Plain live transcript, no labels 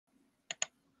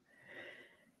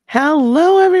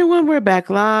Hello, everyone. We're back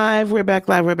live. We're back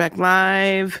live. We're back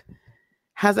live.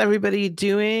 How's everybody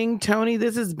doing? Tony,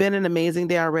 this has been an amazing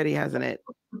day already, hasn't it?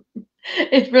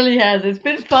 It really has. It's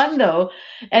been fun though.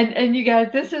 And you guys,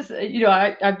 this is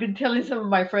I've been telling some of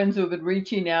my friends who have been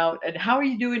reaching out and how are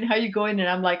you doing? How you going? And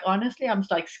I'm like, honestly, I'm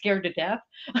like scared to death.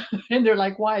 And they're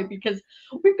like, why? Because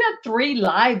we've got three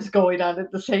lives going on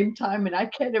at the same time and I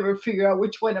can't ever figure out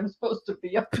which one I'm supposed to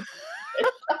be on.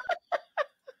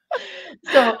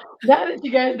 So now that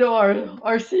you guys know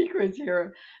our secrets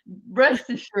here, rest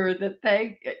assured that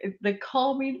the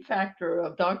calming factor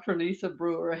of Dr. Lisa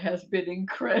Brewer has been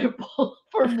incredible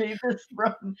for me this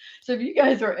run. So if you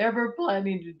guys are ever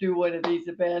planning to do one of these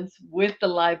events with the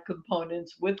live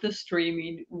components, with the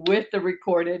streaming, with the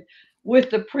recorded,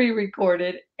 with the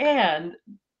pre-recorded, and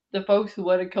the folks who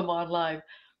want to come on live,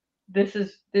 this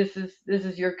is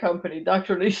your company,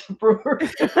 Dr. Lisa Brewer.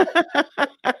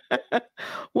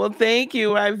 Well, thank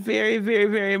you. I very, very,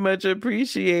 very much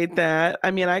appreciate that.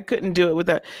 I mean, I couldn't do it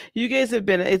without you guys.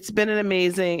 It's been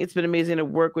amazing to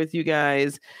work with you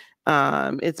guys.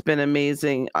 It's been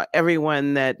amazing.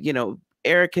 Everyone that,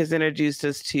 Eric has introduced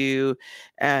us to,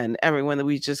 and everyone that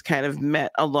we just kind of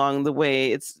met along the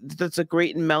way. That's a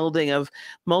great melding of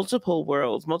multiple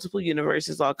worlds, multiple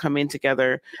universes all coming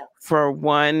together for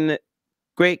one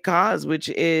great cause, which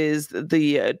is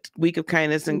the Week of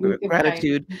Kindness The and week of kindness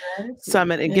Gratitude and gratitude.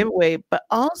 Summit and Yeah. giveaway, but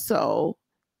also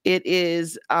it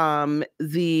is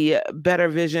the Better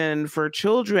Vision for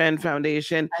Children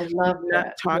Foundation. I We've love not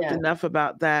that. talked Yeah. enough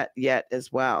about that yet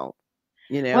as well,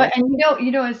 you Well, know?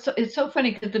 and it's so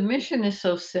funny because the mission is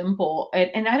so simple,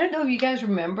 and I don't know if you guys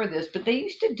remember this, but they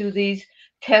used to do these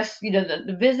tests.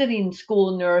 The visiting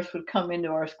school nurse would come into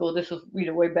our school. This was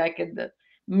way back in the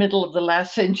middle of the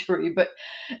last century, but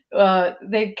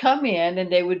they'd come in and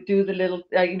they would do the little,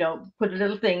 put a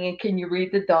little thing and can you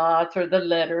read the dots or the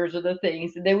letters or the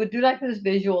things? And they would do like this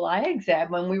visual eye exam.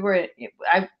 When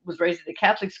I was raised in a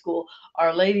Catholic school,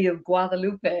 Our Lady of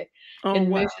Guadalupe Oh, in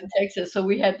wow. Mission, Texas. So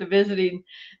we had the visiting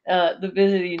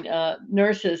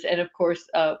nurses, and of course,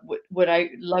 what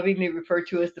I lovingly refer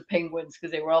to as the penguins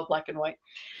because they were all black and white.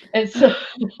 And so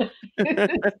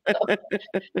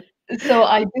so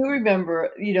I do remember,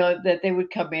 that they would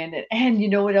come in and you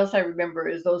know what else I remember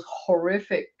is those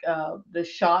horrific the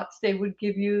shots they would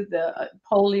give you, the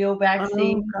polio Oh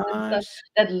vaccines and stuff gosh.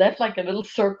 that left like a little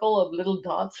circle of little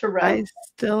dots I around.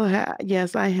 still have,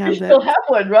 yes, I You have that. still have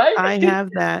one, right? I have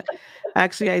that.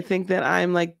 Actually, I think that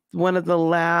I'm like one of the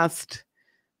last,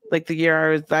 like the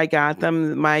year I got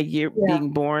them, my year Yeah,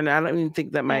 being born. I don't even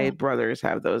think that my yeah. brothers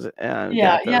have those, Yeah, got yeah,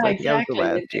 those. I think I was the exactly.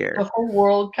 last The year. whole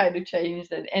world kind of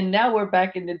changed, and now we're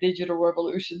back in the digital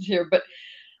revolutions here. But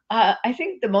I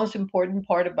think the most important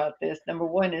part about this, number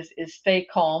one, is stay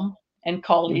calm and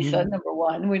call Lisa. Mhm. Number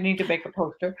one, we need to make a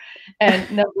poster,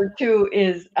 and number two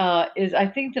is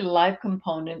I think the live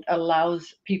component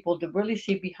allows people to really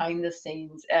see behind the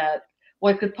scenes at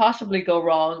what could possibly go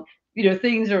wrong.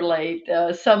 Things are late.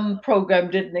 Some program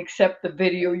didn't accept the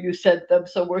video you sent them,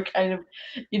 so we're kind of,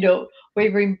 you know,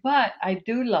 wavering. But I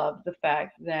do love the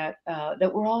fact that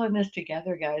we're all in this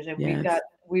together, guys, and Yes.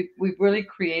 we've really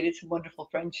created some wonderful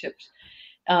friendships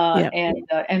Yep.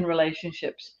 and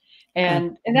relationships,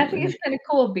 and I think Absolutely. it's kind of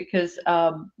cool because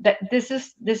that this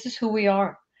is who we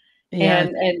are,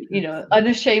 Yes. and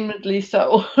unashamedly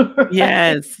so, right?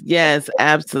 Yes, yes,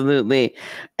 absolutely.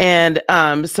 And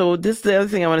so this is the other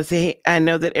thing I want to say. I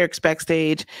know that Eric's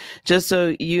backstage, just so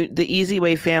the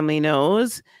eZWay family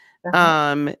knows. Uh-huh.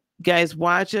 Um, guys,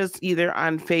 watch us either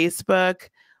on Facebook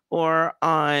or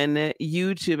on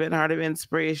YouTube at Heart of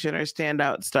Inspiration or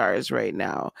Standout Stars right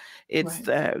now. It's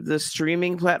Right. the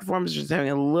streaming platforms are just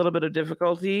having a little bit of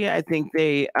difficulty. I think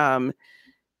they're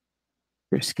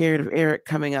scared of Eric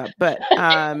coming up, but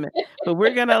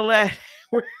we're gonna let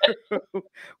we're,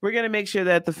 we're gonna make sure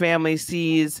that the family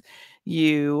sees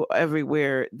you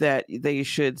everywhere that they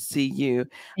should see you.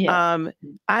 Yeah. Um,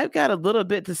 I've got a little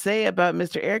bit to say about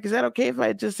Mr. Eric. Is that okay if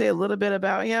I just say a little bit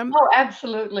about him? Oh,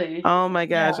 absolutely. Oh my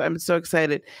Yeah. gosh, I'm so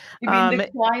excited. You mean the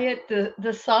Um, quiet,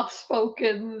 the soft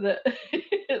spoken, the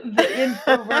the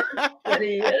introvert that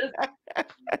he is.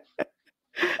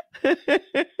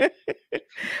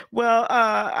 Well,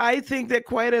 I think that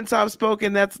quiet and soft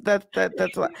spoken, that's a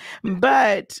lot.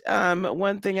 But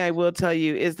one thing I will tell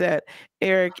you is that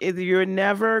Eric, you're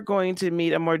never going to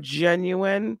meet a more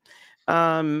genuine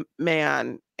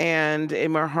man and a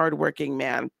more hardworking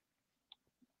man.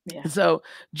 Yeah. So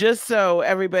just so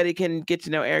everybody can get to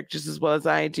know Eric just as well as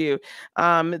I do,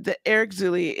 the Eric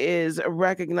Zuley is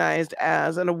recognized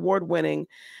as an award-winning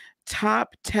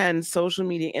top 10 social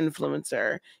media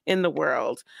influencer in the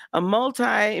world, a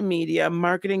multimedia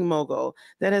marketing mogul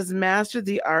that has mastered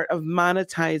the art of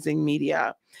monetizing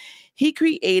media. He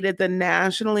created the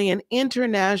nationally and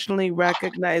internationally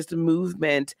recognized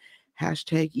movement,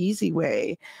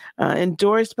 #eZWay,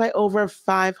 endorsed by over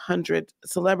 500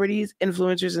 celebrities,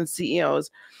 influencers, and CEOs.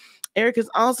 Eric has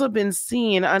also been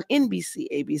seen on NBC,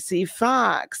 ABC,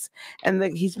 Fox, and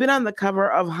he's been on the cover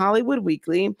of Hollywood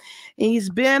Weekly. He's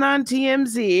been on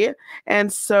TMZ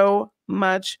and so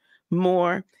much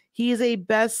more. He is a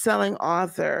best-selling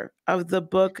author of the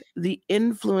book, The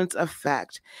Influence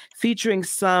Effect, featuring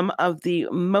some of the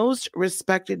most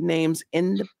respected names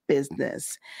in the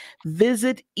business.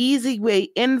 Visit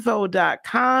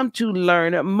eZWayinfo.com to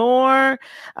learn more.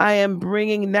 I am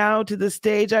bringing now to the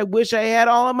stage, I wish I had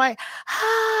all of my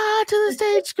to the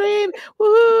stage screen.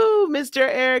 Woo! Mr.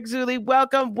 Eric Zuley,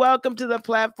 welcome to the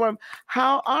platform.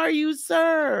 How are you,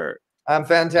 sir? I'm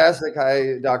fantastic.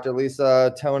 Hi, Dr.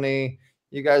 Lisa, Tony.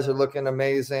 You guys are looking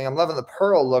amazing. I'm loving the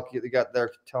pearl look you got there,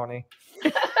 Tony.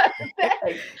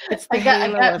 It's I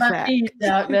got my beads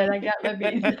out, man. I got my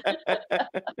beads.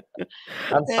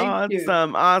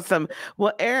 Awesome.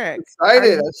 Well, Eric,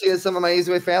 excited. I see some of my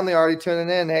eZWay family already tuning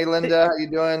in. Hey, Linda, how you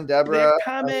doing? Deborah, they're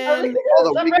coming. All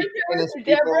the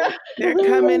Deborah. They're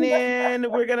coming in.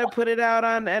 We're gonna put it out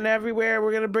on and everywhere.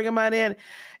 We're gonna bring them on in.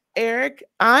 Eric,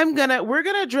 we're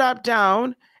gonna drop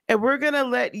down. And we're going to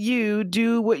let you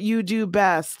do what you do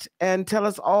best and tell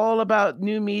us all about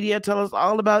new media. Tell us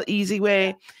all about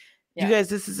eZWay. Yeah. You guys,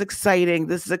 this is exciting.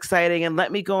 And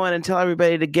let me go on and tell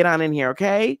everybody to get on in here,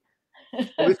 okay?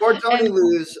 Well, before Tony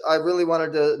leaves, I really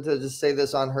wanted to just say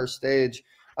this on her stage.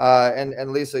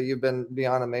 And Lisa, you've been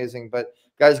beyond amazing. But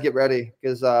guys, get ready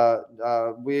because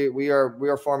we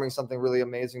are forming something really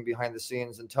amazing behind the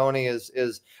scenes. And Tony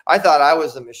is I thought I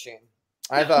was the machine.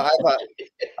 I thought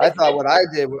what I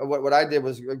did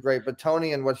was great, but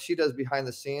Tony and what she does behind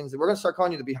the scenes, we're gonna start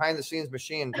calling you the behind the scenes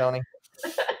machine, Tony.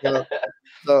 So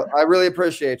I really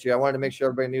appreciate you. I wanted to make sure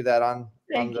everybody knew that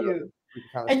Thank you.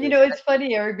 And it's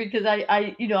funny, Eric, because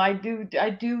I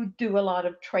do a lot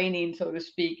of training, so to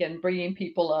speak, and bringing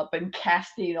people up and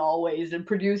casting always and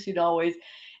producing always.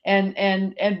 And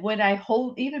when I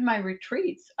hold even my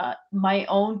retreats, my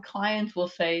own clients will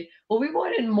say, well, we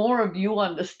wanted more of you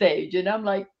on the stage. And I'm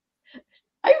like,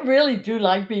 I really do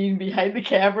like being behind the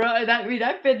camera. And I mean,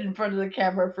 I've been in front of the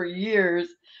camera for years,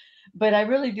 but I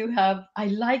really do I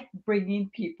like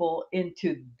bringing people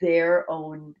into their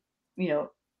own,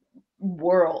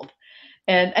 world.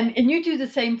 And you do the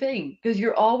same thing because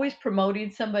you're always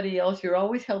promoting somebody else. You're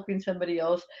always helping somebody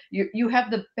else. You have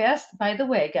the best, by the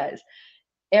way, guys.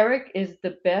 Eric is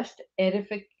the best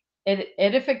edifier. Thank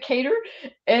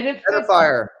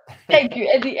you.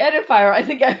 And the edifier I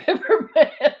think I've ever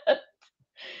met.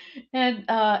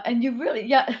 And you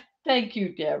really, thank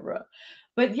you, Deborah.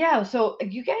 But yeah, so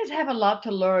you guys have a lot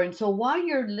to learn. So while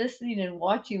you're listening and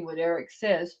watching what Eric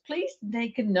says, please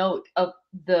make a note of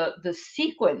the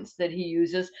sequence that he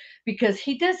uses because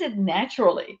he does it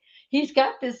naturally. He's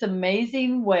got this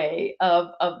amazing way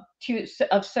of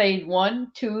saying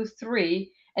 1, 2, 3.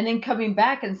 And then coming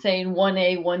back and saying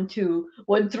 1A, 1, 2,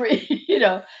 1, 3,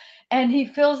 and he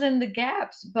fills in the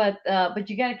gaps, but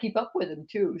you got to keep up with him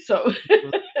too. So,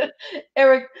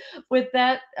 Eric, with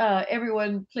that,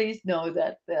 everyone, please know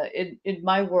that in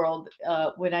my world,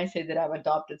 when I say that I've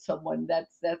adopted someone,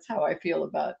 that's how I feel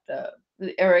about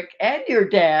Eric and your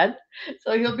dad.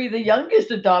 So he'll be the youngest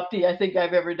adoptee I think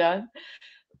I've ever done.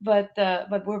 But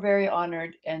we're very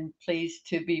honored and pleased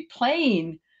to be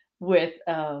playing with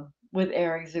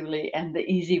Eric Zuley and the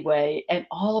eZWay and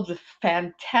all of the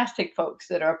fantastic folks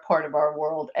that are part of our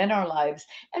world and our lives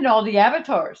and all the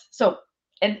avatars. So,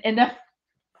 and enough.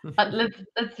 Let's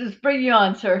just bring you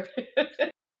on, sir.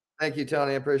 Thank you,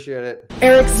 Tony. I appreciate it.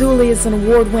 Eric Zuley is an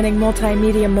award-winning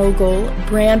multimedia mogul,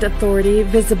 brand authority,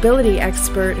 visibility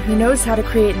expert who knows how to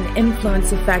create an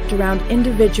influence effect around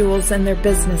individuals and their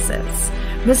businesses.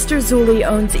 Mr. Zuley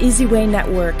owns eZWay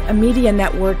Network, a media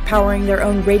network powering their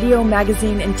own radio,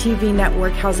 magazine, and TV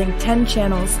network housing 10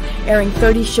 channels, airing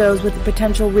 30 shows with a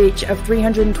potential reach of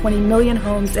 320 million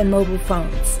homes and mobile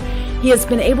phones. He has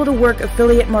been able to work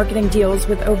affiliate marketing deals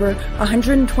with over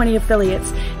 120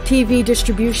 affiliates, TV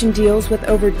distribution deals with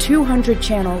over 200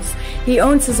 channels. He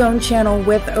owns his own channel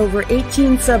with over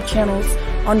 18 sub-channels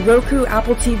on Roku,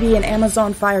 Apple TV, and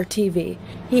Amazon Fire TV.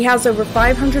 He has over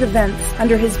 500 events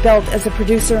under his belt as a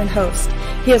producer and host.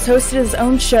 He has hosted his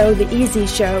own show, The Easy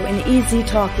Show, and EZ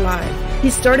Talk Live.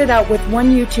 He started out with one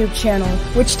YouTube channel,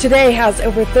 which today has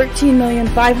over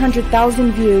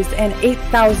 13,500,000 views and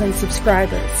 8,000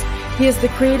 subscribers. He is the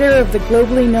creator of the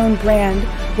globally known brand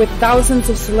with thousands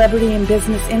of celebrity and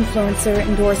business influencer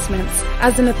endorsements.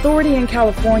 As an authority in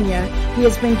California, he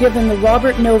has been given the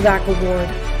Robert Novak Award,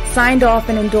 signed off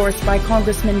and endorsed by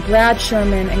Congressman Brad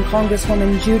Sherman and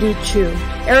Congresswoman Judy Chu.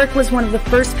 Eric was one of the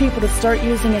first people to start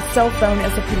using his cell phone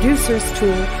as a producer's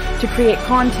tool to create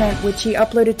content, which he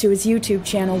uploaded to his YouTube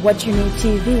channel, What You Need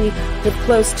TV, with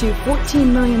close to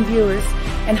 14 million viewers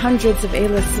and hundreds of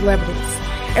A-list celebrities.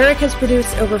 Eric has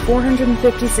produced over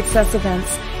 450 success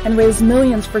events and raised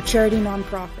millions for charity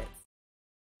nonprofits.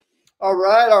 All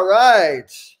right, all right.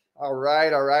 All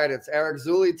right, all right. It's Eric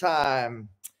Zuley time.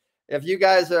 If you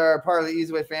guys are part of the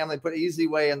eZWay family, put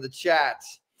eZWay in the chat.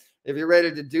 If you're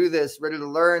ready to do this, ready to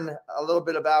learn a little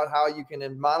bit about how you can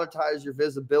monetize your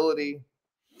visibility,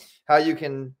 how you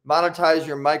can monetize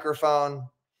your microphone,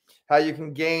 how you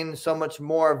can gain so much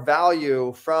more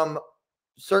value from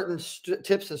certain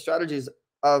tips and strategies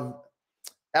of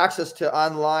access to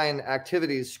online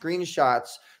activities, screenshots,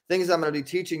 things I'm going to be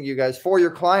teaching you guys for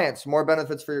your clients, more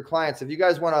benefits for your clients. If you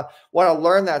guys want to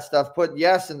learn that stuff, put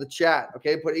yes in the chat.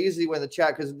 Okay, put eZWay in the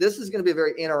chat, because this is going to be a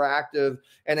very interactive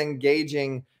and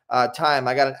engaging time.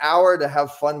 I got an hour to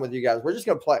have fun with you guys. We're just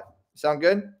going to play. Sound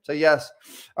good? So yes.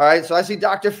 All right. So I see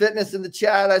Dr. Fitness in the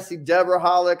chat. I see Deborah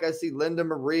Hollick. I see Linda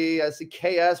Marie. I see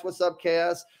KS. What's up,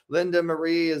 KS? Linda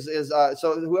Marie is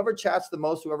so whoever chats the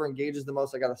most, whoever engages the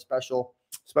most, I got a special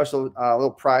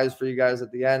little prize for you guys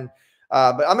at the end.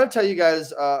 But I'm going to tell you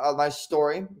guys my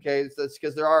story. Okay, it's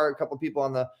because there are a couple of people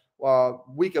on the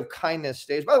Week of Kindness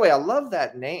stage. By the way, I love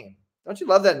that name. Don't you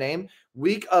love that name?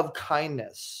 Week of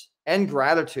Kindness and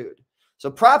Gratitude. So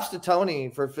props to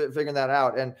Tony for figuring that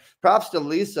out, and props to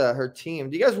Lisa, her team.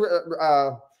 Do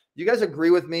you guys agree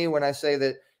with me when I say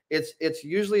that it's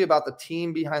usually about the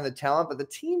team behind the talent, but the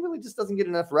team really just doesn't get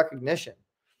enough recognition.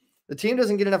 The team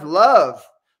doesn't get enough love.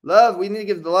 We need to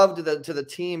give the love to the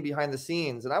team behind the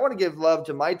scenes, and I want to give love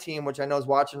to my team, which I know is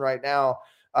watching right now.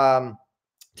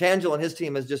 Tangel and his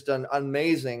team has just done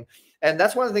amazing. And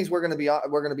that's one of the things we're going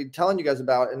to be telling you guys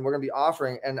about, and we're going to be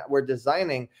offering, and we're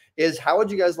designing, is how would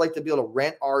you guys like to be able to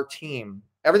rent our team?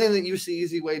 Everything that you see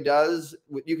eZWay does,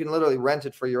 you can literally rent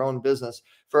it for your own business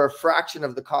for a fraction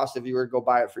of the cost if you were to go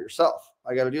buy it for yourself.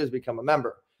 All you got to do is become a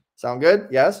member. Sound good?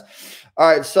 Yes. All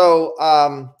right. So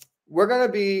we're going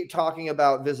to be talking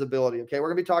about visibility. Okay. We're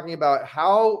going to be talking about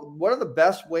what are the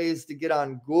best ways to get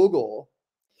on Google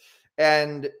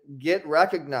and get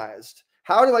recognized?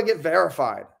 How do I get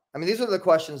verified? I mean, these are the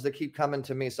questions that keep coming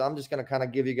to me. So I'm just going to kind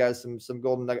of give you guys some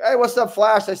golden nugget. Hey, what's up,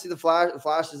 Flash? I see the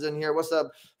Flash is in here. What's up,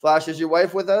 Flash? Is your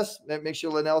wife with us? Make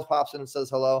sure Linnell pops in and says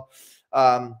hello.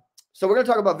 So we're going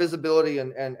to talk about visibility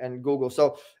and Google.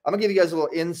 So I'm gonna give you guys a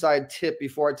little inside tip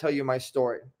before I tell you my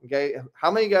story. Okay.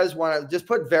 How many of you guys want to just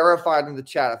put verified in the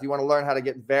chat if you want to learn how to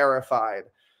get verified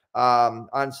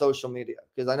on social media?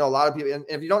 Because I know a lot of people, and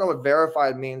if you don't know what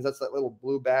verified means, that's that little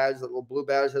blue badge. That little blue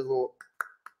badge has a little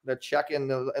the check in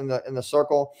the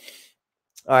circle.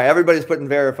 All right, everybody's putting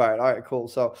verified. All right, cool.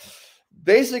 So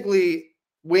basically,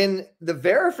 when the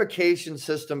verification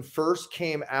system first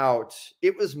came out,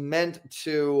 it was meant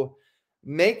to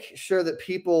make sure that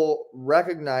people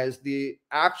recognize the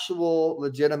actual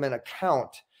legitimate account,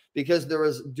 because there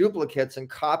was duplicates and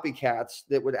copycats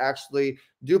that would actually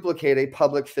duplicate a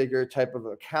public figure type of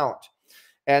account.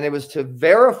 And it was to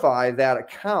verify that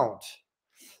account,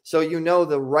 so you know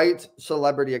the right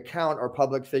celebrity account or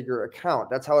public figure account.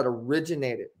 That's how it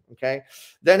originated. Okay.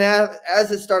 Then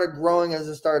as it started growing, as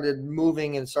it started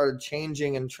moving and started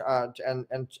changing and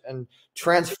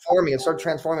transforming, it started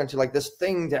transforming into like this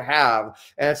thing to have.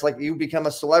 And it's like you become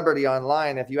a celebrity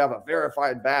online if you have a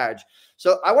verified badge.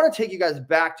 So I want to take you guys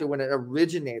back to when it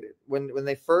originated, when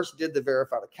they first did the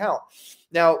verified account.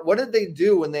 Now, what did they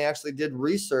do when they actually did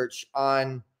research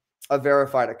on a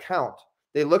verified account?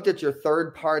 They looked at your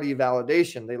third-party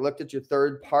validation. They looked at your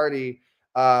third-party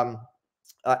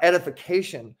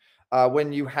edification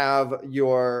when you have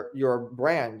your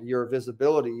brand, your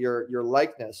visibility, your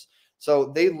likeness.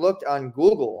 So they looked on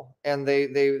Google and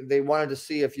they wanted to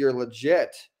see if you're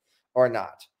legit or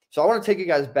not. So I want to take you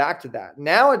guys back to that.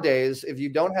 Nowadays, if you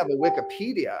don't have a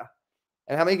Wikipedia,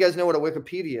 and how many of you guys know what a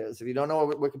Wikipedia is? If you don't know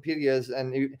what Wikipedia is,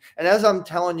 and as I'm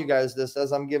telling you guys this,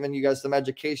 as I'm giving you guys some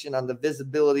education on the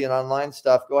visibility and online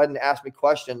stuff, go ahead and ask me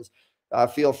questions.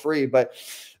 Feel free. But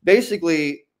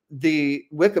basically, the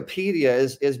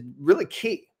Wikipedia is really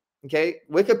key. Okay,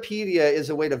 Wikipedia is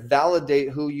a way to validate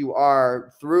who you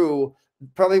are through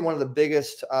probably one of the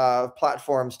biggest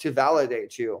platforms to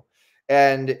validate you.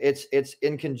 And it's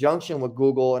in conjunction with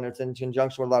Google, and it's in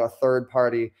conjunction with a lot of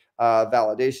third-party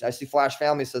validation. I see Flash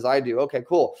Family says I do. Okay,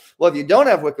 cool. Well, if you don't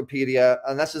have Wikipedia,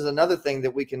 and this is another thing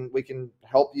that we can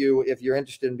help you if you're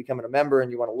interested in becoming a member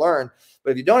and you want to learn.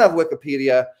 But if you don't have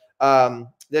Wikipedia,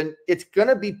 then it's going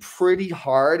to be pretty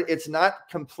hard. It's not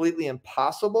completely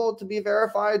impossible to be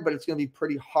verified, but it's going to be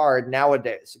pretty hard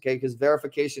nowadays, okay? Because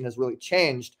verification has really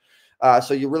changed.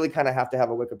 So you really kind of have to have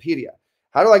a Wikipedia.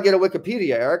 How do I get a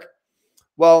Wikipedia, Eric?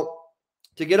 Well,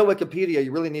 to get a Wikipedia,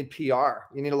 you really need PR.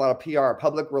 You need a lot of PR,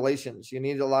 public relations. You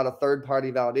need a lot of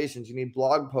third-party validations. You need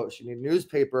blog posts. You need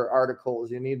newspaper articles.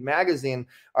 You need magazine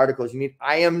articles. You need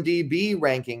IMDb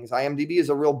rankings. IMDb is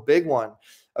a real big one.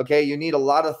 Okay, you need a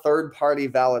lot of third-party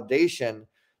validation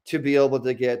to be able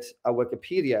to get a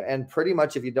Wikipedia. And pretty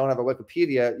much if you don't have a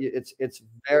Wikipedia, it's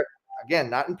very, again,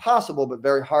 not impossible, but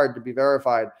very hard to be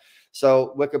verified.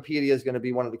 So Wikipedia is going to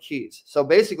be one of the keys. So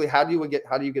basically, how do you get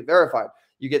verified?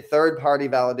 You get third-party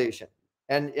validation,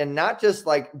 and not just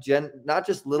like not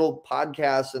just little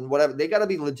podcasts and whatever. They got to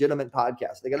be legitimate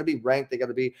podcasts. They got to be ranked. They got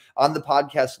to be on the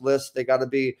podcast list. They got to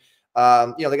be, they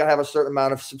got to have a certain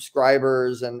amount of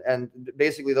subscribers, and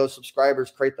basically those subscribers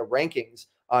create the rankings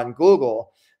on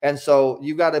Google. And so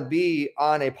you got to be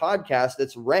on a podcast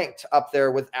that's ranked up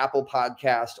there with Apple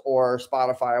Podcast or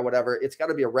Spotify or whatever. It's got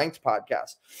to be a ranked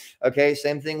podcast. Okay.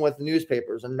 Same thing with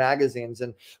newspapers and magazines,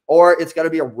 or it's got to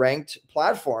be a ranked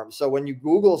platform. So when you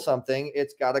Google something,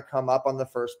 it's got to come up on the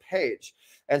first page.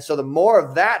 And so the more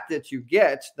of that you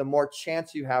get, the more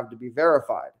chance you have to be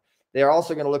verified. They're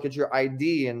also going to look at your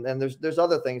ID, and there's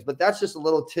other things, but that's just a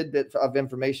little tidbit of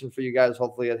information for you guys.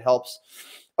 Hopefully it helps.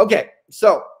 Okay.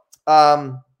 So,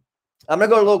 I'm going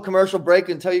to go to a little commercial break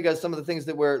and tell you guys some of the things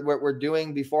that we're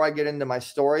doing before I get into my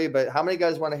story. But how many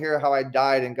guys want to hear how I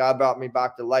died and God brought me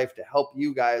back to life to help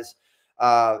you guys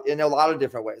in a lot of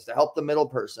different ways, to help the middle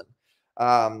person?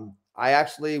 I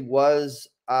actually was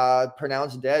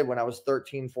pronounced dead when I was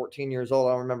 13, 14 years old.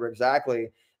 I don't remember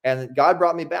exactly. And God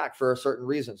brought me back for a certain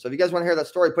reason. So if you guys want to hear that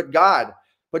story, put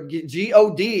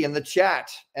G-O-D in the chat,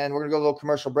 and we're going to go a little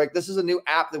commercial break. This is a new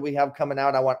app that we have coming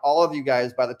out. I want all of you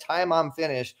guys, by the time I'm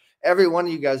finished, every one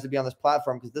of you guys to be on this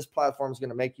platform, because this platform is going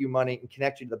to make you money and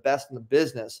connect you to the best in the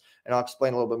business. And I'll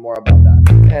explain a little bit more about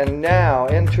that. And now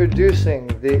introducing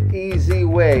the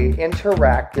eZWay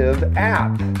interactive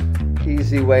app,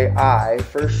 eZWay I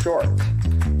for short.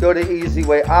 Go to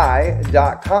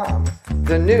eZWay.com,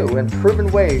 the new and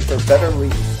proven way for better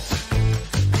leads.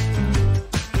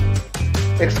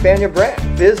 Expand your brand,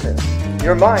 business,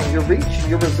 your mind, your reach,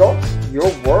 your results, your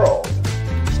world.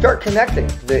 Start connecting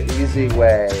the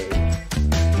eZWay.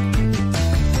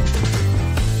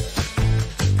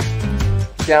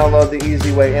 Download the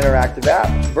eZWay interactive app.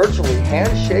 Virtually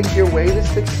handshake your way to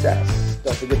success.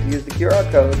 Don't forget to use the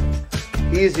QR code,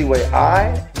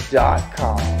 eZWay.com.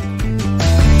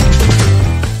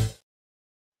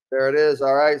 There it is.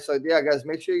 All right. So yeah, guys,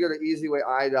 make sure you go to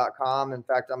eZWay.com. In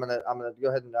fact, I'm gonna go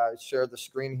ahead and share the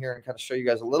screen here and kind of show you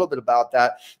guys a little bit about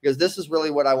that, because this is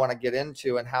really what I want to get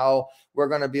into, and how we're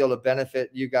going to be able to benefit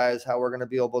you guys, how we're going to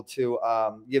be able to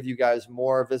give you guys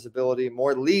more visibility,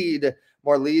 more lead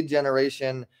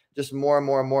generation, just more and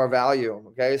more value.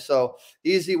 Okay. So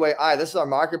eZWay this is our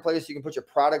marketplace. You can put your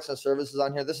products and services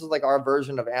on here. This is like our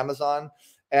version of Amazon.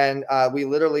 And we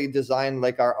literally designed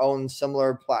like our own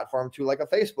similar platform to like a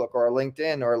Facebook or a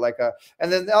LinkedIn or like and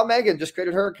then Megan just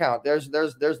created her account. There's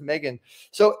Megan.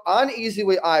 So on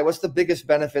eZWay what's the biggest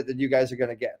benefit that you guys are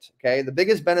going to get? Okay. The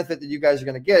biggest benefit that you guys are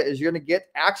going to get is you're going to get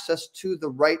access to the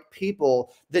right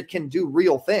people that can do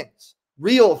real things.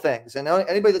 And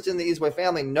anybody that's in the eZWay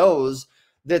family knows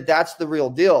that that's the real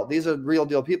deal. These are real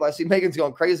deal people. I see Megan's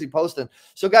going crazy posting.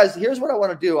 So guys, here's what I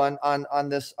want to do on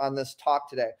this talk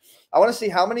today. I want to see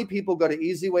how many people go to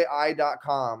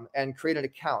eZWay.com and create an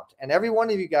account. And every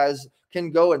one of you guys can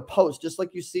go and post, just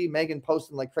like you see Megan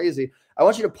posting like crazy. I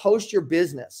want you to post your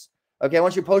business. Okay, I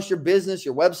want you to post your business,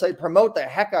 your website, promote the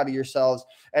heck out of yourselves.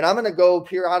 And I'm going to go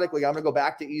periodically, I'm going to go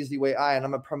back to eZWay and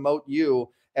I'm going to promote you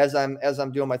as I'm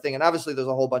doing my thing. And obviously there's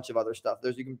a whole bunch of other stuff.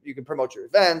 You can promote your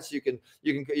events. You can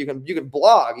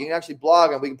blog. You can actually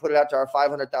blog, and we can put it out to our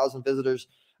 500,000 visitors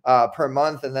per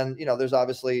month. And then, there's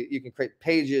obviously, you can create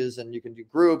pages and you can do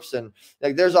groups, and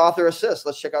like there's Author Assist.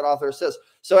 Let's check out Author Assist.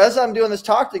 So as I'm doing this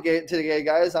talk today,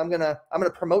 guys, I'm going to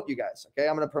promote you guys. Okay.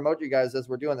 I'm going to promote you guys as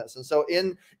we're doing this. And so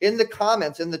in the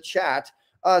comments, in the chat,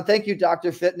 Thank you,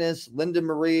 Dr. Fitness, Linda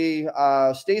Marie,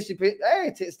 Stacy.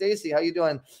 Hey, Stacy, how you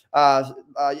doing? All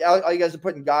you guys are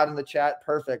putting God in the chat.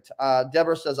 Perfect.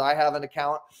 Deborah says, I have an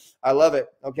account. I love it.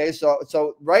 Okay,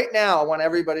 so right now I want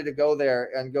everybody to go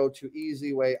there and go to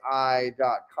eZWay.com,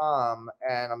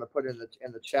 and I'm gonna put it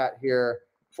in the chat here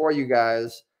for you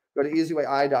guys. Go to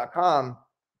eZWay.com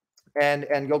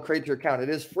and go create your account. It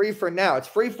is free for now. It's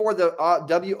free for the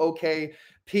WOK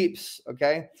peeps.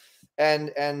 Okay.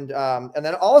 And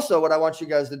then also what I want you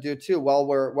guys to do too, while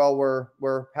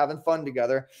we're having fun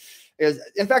together, is,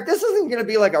 in fact, this isn't going to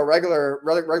be like a regular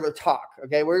talk.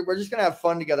 Okay. We're just going to have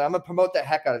fun together. I'm going to promote the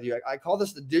heck out of you. I call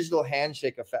this the digital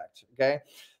handshake effect. Okay.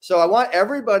 So I want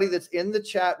everybody that's in the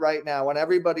chat right now, I want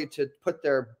everybody to put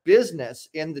their business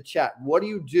in the chat. What do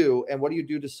you do, and what do you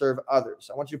do to serve others?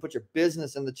 I want you to put your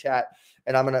business in the chat,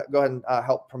 and I'm going to go ahead and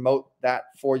help promote that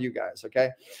for you guys.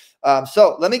 Okay.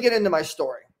 So let me get into my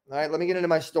story. All right, let me get into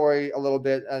my story a little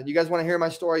bit. You guys want to hear my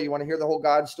story? You want to hear the whole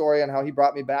God story and how He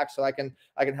brought me back, so I can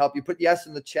help you. Put yes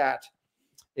in the chat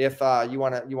if you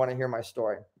want to hear my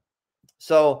story.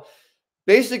 So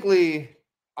basically,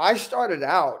 I started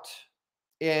out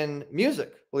in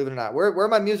music. Believe it or not, where are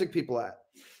my music people at?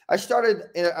 I started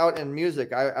out in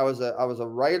music. I was a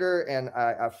writer and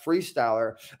a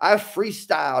freestyler. I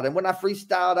freestyled, and when I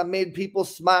freestyled, I made people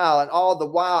smile, and all the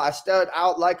while I stood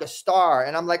out like a star.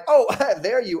 And I'm like, oh,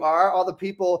 there you are, all the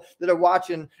people that are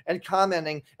watching and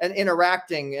commenting and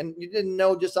interacting. And you didn't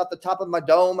know, just off the top of my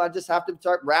dome, I just have to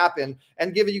start rapping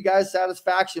and giving you guys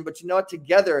satisfaction. But you know what?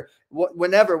 Together,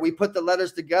 whenever we put the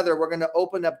letters together, we're going to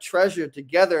open up treasure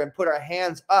together and put our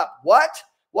hands up. What?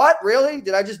 Really?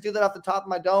 Did I just do that off the top of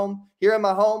my dome here in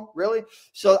my home? Really?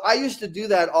 So I used to do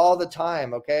that all the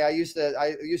time. Okay. I used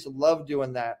to love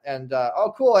doing that. And,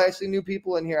 oh, cool. I see new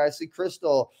people in here. I see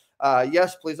Crystal.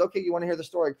 Yes, please. Okay. You want to hear the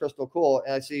story, Crystal? Cool.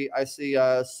 And I see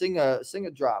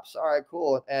Singa drops. All right,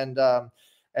 cool. And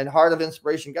Heart of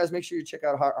Inspiration. Guys, make sure you check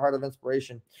out Heart of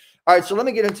Inspiration. All right. So let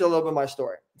me get into a little bit of my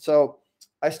story. So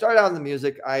I started out in the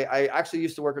music. I actually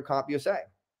used to work at CompUSA.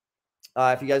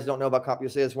 If you guys don't know about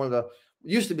CompUSA, it's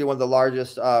used to be one of the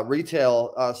largest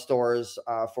retail stores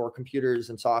for computers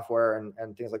and software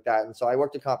and things like that. And so I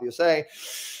worked at CompUSA.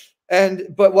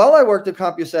 But while I worked at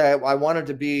CompUSA, I wanted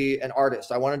to be an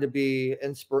artist. I wanted to be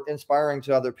inspiring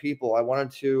to other people. I wanted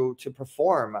to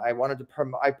perform. I wanted to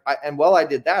and while I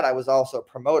did that, I was also a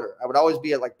promoter. I would always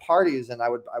be at like parties, and I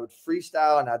would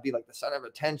freestyle, and I'd be like the center of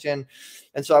attention.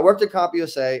 And so I worked at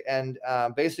CompUSA, and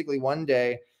basically one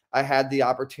day I had the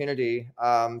opportunity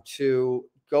to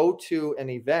go to an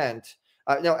event.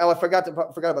 No, I forgot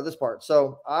about this part.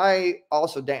 So I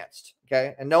also danced.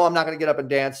 Okay. And no, I'm not going to get up and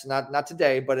dance. Not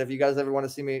today, but if you guys ever want to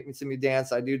see me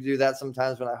dance, I do that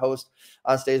sometimes when I host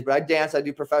on stage, but I dance. I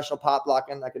do professional pop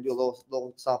locking. I can do a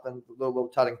little something, a little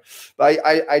tutting, but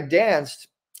I danced.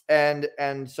 And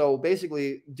so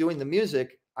basically doing the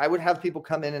music, I would have people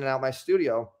come in and out my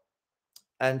studio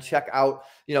and check out,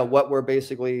 what we're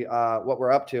basically, what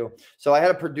we're up to. So I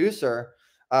had a producer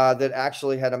that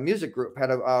actually had a music group, had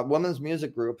a women's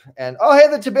music group. And, oh, hey,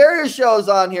 the Tiberius Show's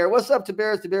on here. What's up,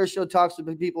 Tiberius? Tiberius Show talks to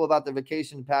people about their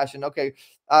vacation passion. Okay,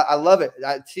 I love it.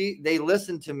 See, they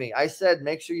listen to me. I said,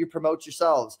 make sure you promote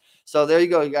yourselves. So there you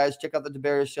go, you guys. Check out the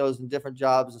Tiberius Shows and different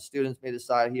jobs. The students may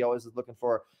decide. He always is looking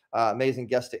for amazing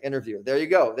guests to interview. There you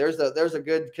go. There's a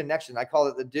good connection. I call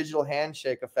it the digital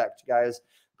handshake effect, guys.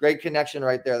 Great connection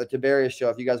right there. The Tiberius Show,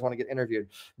 if you guys want to get interviewed.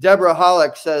 Deborah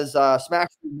Hollick says, Smash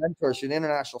mentor, she's an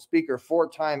international speaker,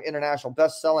 4-time international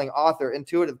best-selling author,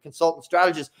 intuitive consultant,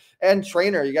 strategist, and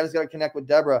trainer. You guys got to connect with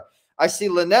Deborah. I see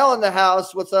Linnell in the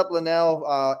house. What's up, Linnell?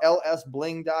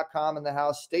 lsbling.com in the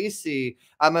house. Stacy,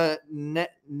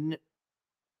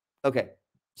 okay.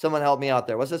 Someone help me out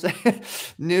there. What's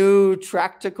this? New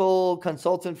practical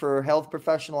consultant for health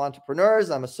professional entrepreneurs.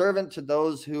 I'm a servant to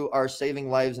those who are saving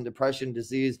lives in depression,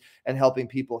 disease, and helping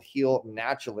people heal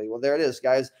naturally. Well, there it is,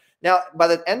 guys. Now, by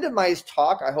the end of my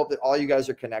talk, I hope that all you guys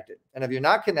are connected. And if you're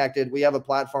not connected, we have a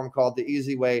platform called the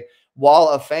eZWay Wall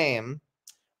of Fame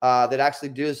that actually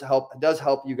does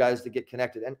help you guys to get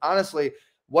connected. And honestly,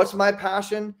 what's my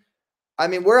passion? I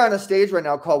mean, we're on a stage right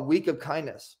now called Week of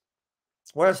Kindness.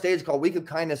 We're on a stage called Week of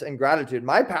Kindness and Gratitude.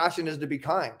 My passion is to be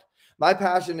kind. My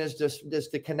passion is just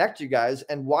to connect you guys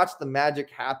and watch the magic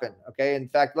happen. Okay. In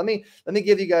fact, let me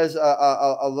give you guys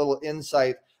a little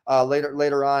insight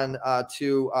later on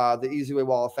to the eZWay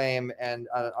Wall of Fame, and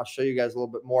I'll show you guys a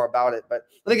little bit more about it. But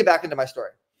let me get back into my story.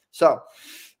 So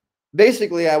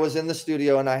basically, I was in the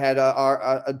studio, and I had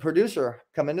a producer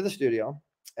come into the studio,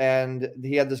 and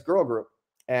he had this girl group,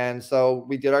 and so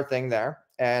we did our thing there.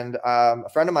 And a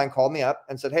friend of mine called me up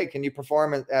and said, hey, can you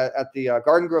perform at the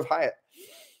Garden Grove Hyatt?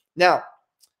 Now,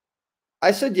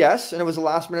 I said yes, and it was a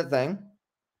last minute thing.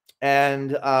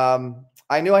 And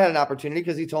I knew I had an opportunity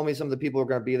because he told me some of the people were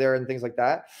going to be there and things like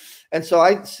that. And so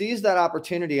I seized that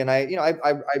opportunity, and I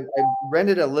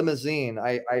rented a limousine.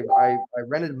 I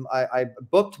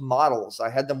booked models. I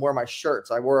had them wear my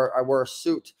shirts. I wore a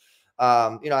suit.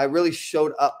 I really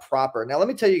showed up proper. Now, let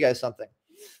me tell you guys something.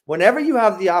 Whenever you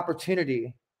have the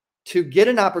opportunity to get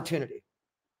an opportunity,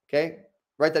 okay,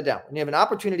 write that down. When you have an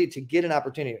opportunity to get an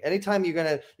opportunity, anytime you're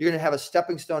gonna have a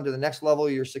stepping stone to the next level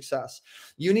of your success,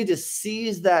 you need to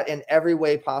seize that in every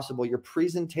way possible. Your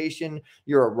presentation,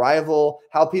 your arrival,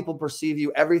 how people perceive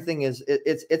you, everything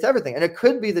it's everything. And it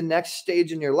could be the next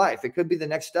stage in your life. It could be the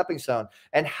next stepping stone.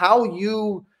 And how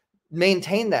you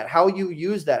maintain that, how you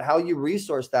use that, how you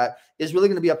resource that is really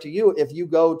going to be up to you. If you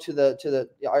go to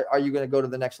are you going to go to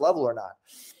the next level or not?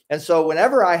 And so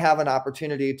whenever I have an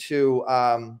opportunity to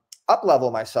up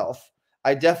level myself,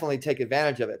 I definitely take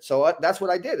advantage of it. So that's what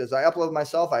I did is I up leveled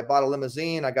myself. I bought a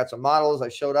limousine. I got some models. I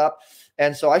showed up.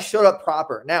 And so I showed up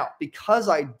proper. Now, because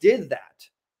I did that,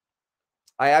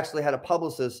 I actually had a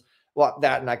publicist. Well,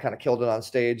 that, and I kind of killed it on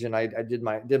stage, and I did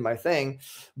my thing.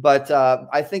 But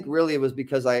I think really it was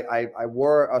because I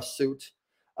wore a suit.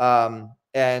 Oh,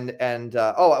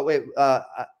 wait,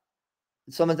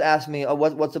 someone's asked me, oh,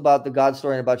 what's about the God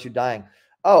story and about you dying?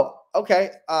 Oh,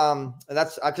 okay. And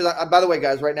that's because by the way,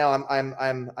 guys, right now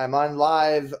I'm on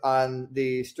live on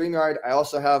the StreamYard. I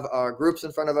also have groups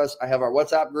in front of us. I have our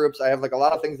WhatsApp groups. I have like a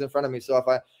lot of things in front of me. So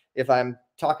if I'm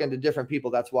talking to different people,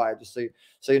 that's why. Just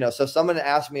so you know. So someone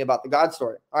asked me about the God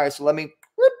story. All right, so let me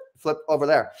flip over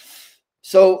there.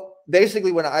 So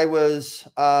basically, when I was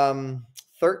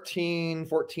 13,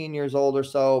 14 years old or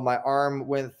so, my arm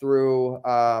went through.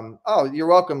 Oh, you're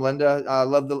welcome, Linda. I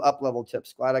love the up level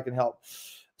tips. Glad I can help.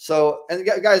 So, and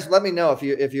guys, let me know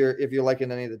if you're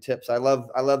liking any of the tips. I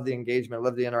love the engagement. I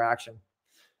love the interaction.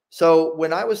 So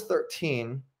when I was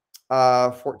 13,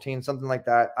 14, something like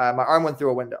that, my arm went through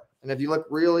a window. And if you look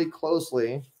really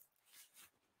closely,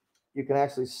 you can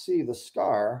actually see the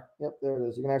scar. Yep, there it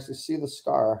is. You can actually see the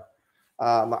scar.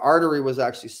 My artery was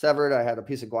actually severed. I had a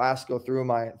piece of glass go through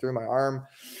my arm.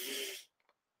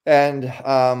 And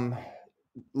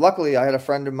luckily, I had a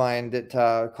friend of mine that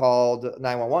called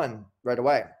 911 right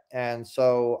away. And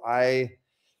so I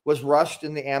was rushed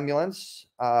in the ambulance.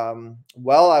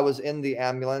 While I was in the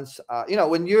ambulance,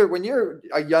 when you're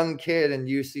a young kid and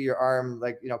you see your arm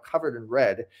covered in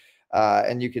red,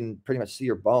 and you can pretty much see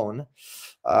your bone,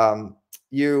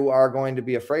 you are going to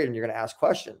be afraid and you're going to ask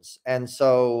questions. And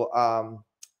so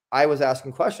I was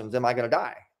asking questions. Am I going to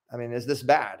die? I mean, is this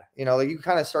bad? You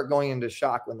kind of start going into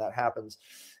shock when that happens.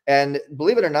 And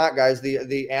believe it or not, guys,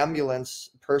 the ambulance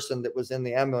person that was in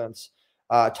the ambulance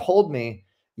told me,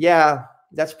 yeah,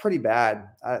 that's pretty bad.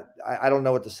 I don't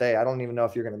know what to say. I don't even know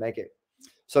if you're going to make it.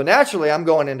 So naturally, I'm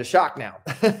going into shock now.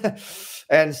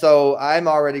 And so I'm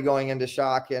already going into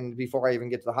shock. And before I even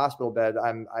get to the hospital bed,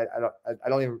 I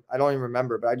don't even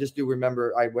remember, but I just do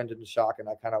remember I went into shock and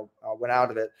I kind of went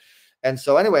out of it. And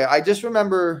so anyway, I just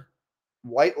remember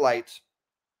white light.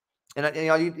 And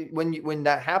when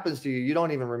that happens to you, you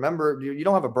don't even remember. You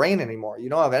don't have a brain anymore. You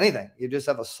don't have anything. You just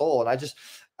have a soul. And I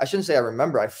shouldn't say I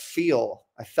remember. I felt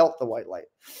the white light.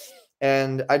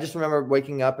 And I just remember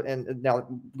waking up, and now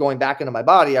going back into my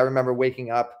body, I remember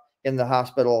waking up in the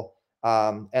hospital.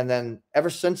 And then ever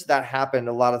since that happened,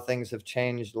 a lot of things have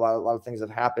changed. A lot of things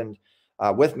have happened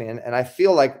with me. And I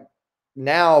feel like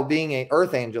now being an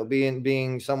earth angel,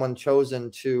 being someone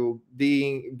chosen to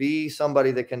be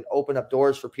somebody that can open up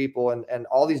doors for people, and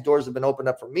all these doors have been opened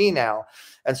up for me now.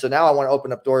 And so now I want to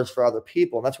open up doors for other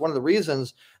people. And that's one of the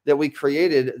reasons that we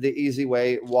created the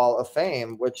eZWay Wall of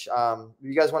Fame, which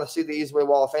you guys want to see the eZWay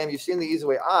Wall of Fame. You've seen the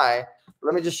eZWay Eye.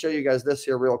 Let me just show you guys this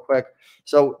here real quick.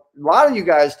 So a lot of you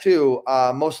guys too,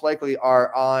 most likely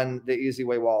are on the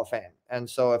eZWay Wall of Fame. And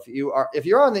so if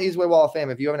you're on the eZWay Wall of Fame,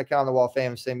 if you have an account on the Wall of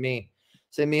Fame, say me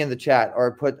in the chat,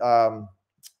 or put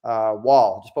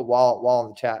wall, just put wall in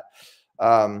the chat.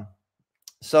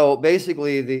 So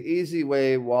basically the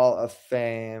eZWay Wall of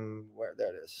Fame, there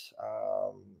it is.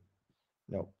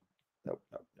 Nope.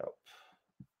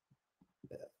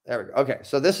 There we go. Okay,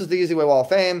 so this is the eZWay Wall of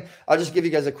Fame. I'll just give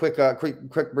you guys a quick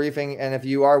briefing. And if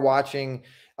you are watching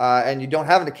and you don't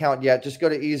have an account yet, just go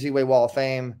to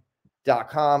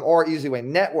eZWayWallOfFame.com or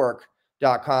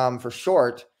eZWayNetwork.com for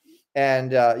short,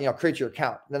 and create your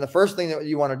account. And then the first thing that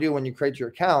you want to do when you create your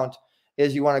account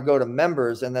is you want to go to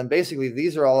members, and then basically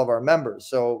these are all of our members.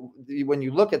 So when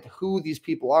you look at who these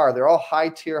people are, they're all high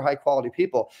tier, high quality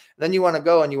people. And then you want to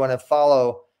go and you want to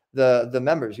follow the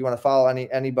members. You want to follow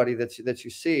anybody that you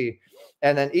see,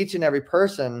 and then each and every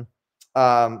person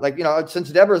like, you know, since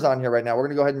Deborah's on here right now, we're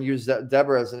going to go ahead and use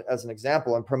Deborah as an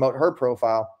example and promote her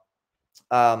profile.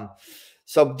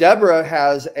 So Deborah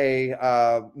has a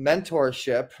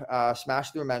mentorship,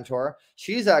 Smash Through Mentor.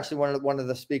 She's actually one of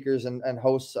the speakers and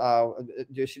hosts.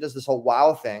 She does this whole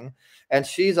WOW thing, and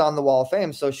she's on the Wall of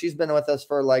Fame. So she's been with us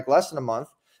for like less than a month,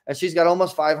 and she's got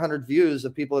almost 500 views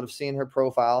of people that have seen her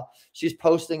profile. She's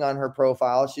posting on her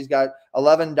profile. She's got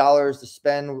 $11 to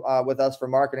spend with us for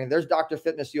marketing. There's Dr.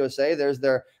 Fitness USA. There's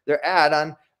their ad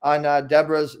on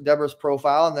Deborah's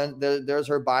profile, and then there's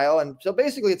her bio. And so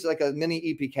basically it's like a mini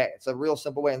EPK. It's a real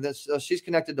simple way. And this, so she's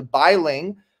connected to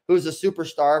Ling, who's a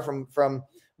superstar from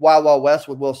Wild Wild West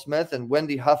with Will Smith, and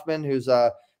Wendy Huffman, who's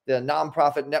the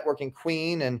nonprofit networking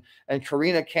queen, and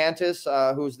Karina Cantus,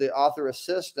 who's the author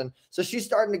assist. And so she's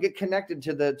starting to get connected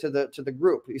to the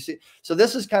group. You see, so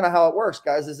this is kind of how it works,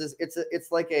 guys.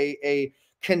 It's like a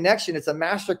connection. It's a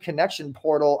master connection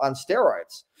portal on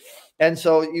steroids. And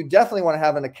so you definitely want to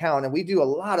have an account. And we do a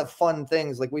lot of fun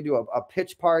things. Like we do a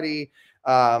pitch party.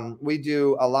 We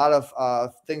do a lot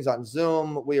of things on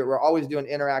Zoom. We're always doing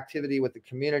interactivity with the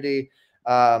community.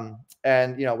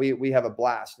 And you know, we have a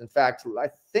blast. In fact, I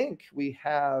think do we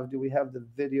have the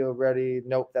video ready?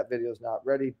 Nope, that video is not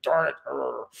ready. Darn it.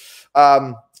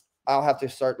 I'll have to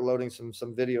start loading some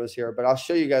videos here, but I'll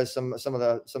show you guys some of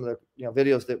the you know,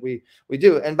 videos that we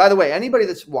do. And by the way, anybody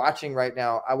that's watching right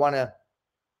now, I want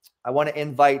to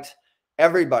invite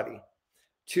everybody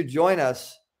to join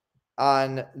us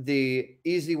on the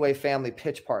eZWay Family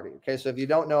Pitch Party. Okay, so if you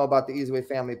don't know about the eZWay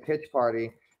Family Pitch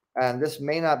Party, and this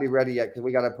may not be ready yet because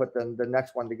we got to put the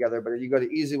next one together, but if you go to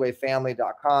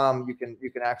eZWayFamily.com, you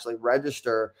can actually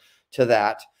register to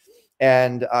that.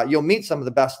 And you'll meet some of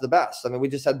the best of the best. I mean, we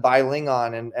just had Ling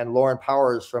on and Lauren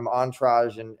Powers from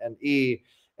Entourage and E,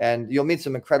 and you'll meet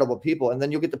some incredible people. And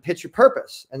then you'll get to pitch your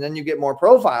purpose, and then you get more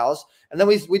profiles. And then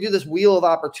we do this wheel of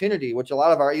opportunity, which a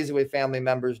lot of our eZWay family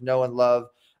members know and love.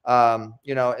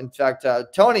 You know, in fact,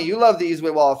 Tony, you love the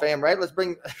eZWay Wall of Fame, right? Let's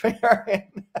bring her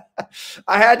in.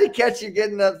 I had to catch you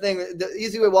getting that thing. The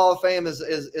eZWay Wall of Fame is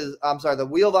I'm sorry, the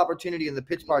wheel of opportunity in the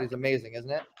pitch party is amazing, isn't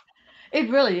it? It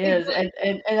really is.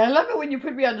 And I love it when you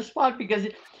put me on the spot, because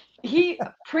he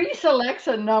pre-selects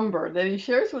a number that he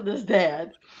shares with his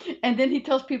dad, and then he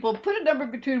tells people, put a number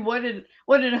between 1 and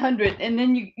 100, and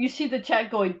then you see the chat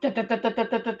going da, da, da, da, da,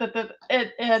 da, da, da,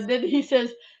 and then he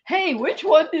says, hey, which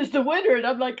one is the winner? And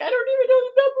I'm like, I don't even know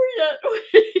the number yet.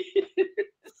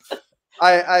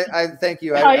 I thank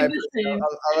you.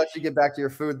 I'll let you get back to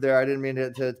your food there. I didn't mean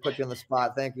to put you on the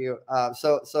spot. Thank you. But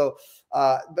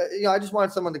you know, I just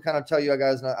wanted someone to kind of tell you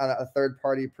guys on a third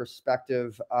party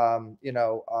perspective, you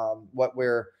know, what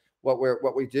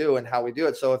we do and how we do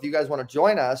it. So if you guys want to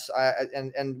join us,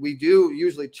 and we do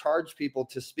usually charge people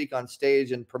to speak on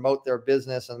stage and promote their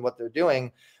business and what they're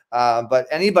doing. But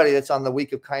anybody that's on the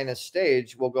Week of Kindness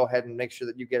stage, we'll go ahead and make sure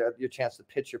that you get your chance to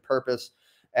pitch your purpose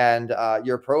and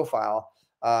your profile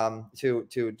to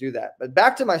do that. But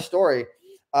back to my story,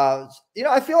 you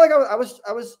know, I feel like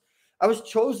I was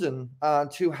chosen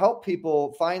to help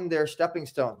people find their stepping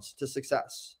stones to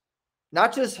success.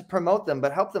 Not just promote them,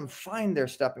 but help them find their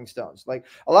stepping stones. Like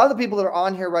a lot of the people that are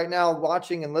on here right now,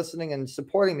 watching and listening and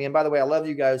supporting me. And by the way, I love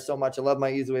you guys so much. I love my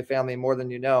eZWay family more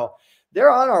than you know.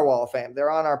 They're on our Wall of Fame.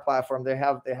 They're on our platform. They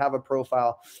have a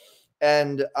profile,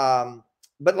 and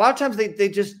but a lot of times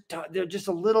they're just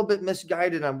a little bit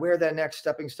misguided on where that next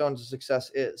stepping stone to success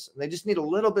is. And they just need a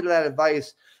little bit of that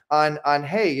advice on,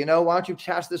 hey, you know, why don't you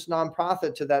task this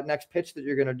nonprofit to that next pitch that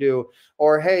you're going to do?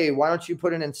 Or, hey, why don't you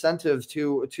put an incentive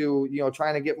to, you know,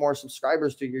 trying to get more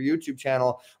subscribers to your YouTube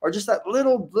channel, or just that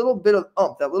little bit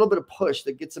of that little bit of push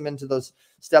that gets them into those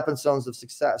stepping stones of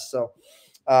success. So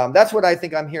that's what I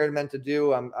think I'm here meant to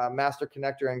do. I'm a master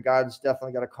connector, and God's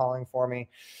definitely got a calling for me.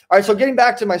 All right. So getting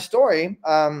back to my story.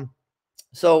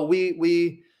 So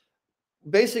we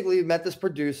basically met this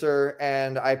producer,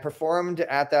 and I performed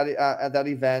at that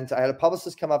event. I had a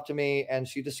publicist come up to me, and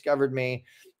she discovered me,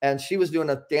 and she was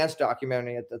doing a dance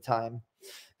documentary at the time.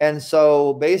 And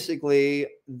so basically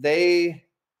they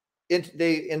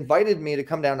invited me to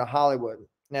come down to Hollywood.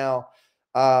 Now,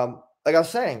 like I was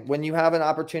saying, when you have an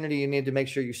opportunity, you need to make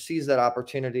sure you seize that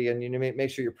opportunity, and you need to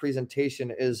make sure your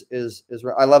presentation is.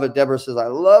 I love it. Deborah says, "I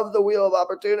love the wheel of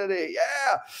opportunity."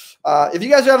 Yeah. If you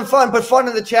guys are having fun, put fun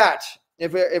in the chat.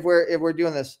 If we're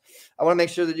doing this, I want to make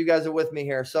sure that you guys are with me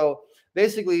here. So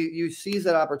basically, you seize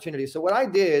that opportunity. So what I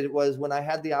did was, when I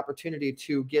had the opportunity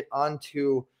to get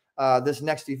onto this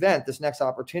next event, this next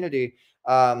opportunity,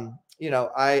 you know,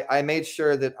 I made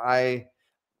sure that I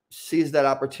seize that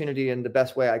opportunity in the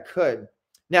best way I could.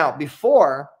 Now,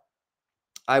 before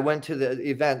I went to the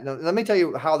event. Now, let me tell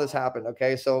you how this happened.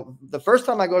 Okay. So the first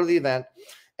time I go to the event,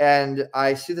 and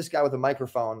I see this guy with a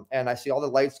microphone, and I see all the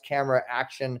lights, camera,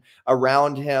 action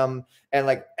around him. And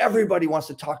like everybody wants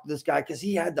to talk to this guy because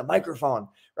he had the microphone,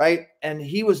 right? And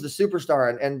he was the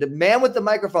superstar. And the man with the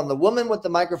microphone, the woman with the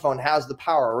microphone has the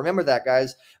power. Remember that,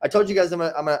 guys. I told you guys I'm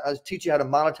gonna teach you how to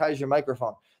monetize your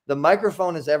microphone. The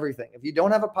microphone is everything. If you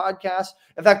don't have a podcast,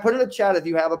 in fact, put in the chat if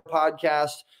you have a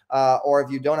podcast or if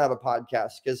you don't have a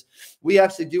podcast, because we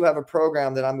actually do have a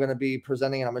program that I'm going to be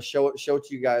presenting, and I'm going to show it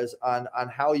to you guys on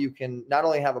how you can not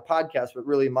only have a podcast, but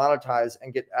really monetize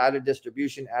and get added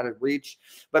distribution, added reach.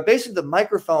 But basically, the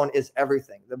microphone is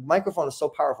everything. The microphone is so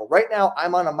powerful. Right now,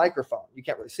 I'm on a microphone. You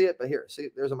can't really see it, but here, see,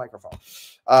 there's a microphone.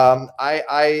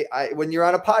 When you're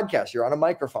on a podcast, you're on a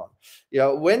microphone. You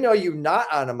know, when are you not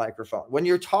on a microphone? When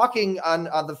you're talking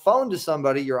on the phone to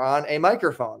somebody, you're on a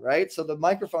microphone, right? So the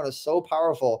microphone is so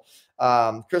powerful.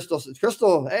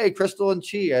 Crystal, hey, Crystal and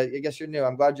Chi, I guess you're new.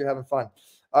 I'm glad you're having fun.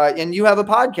 And you have a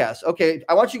podcast. Okay,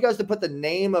 I want you guys to put the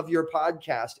name of your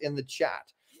podcast in the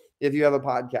chat if you have a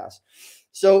podcast.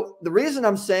 So the reason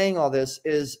I'm saying all this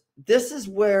is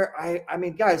where I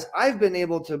mean, guys, I've been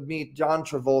able to meet John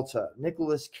Travolta,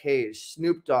 Nicolas Cage,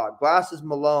 Snoop Dogg, Glasses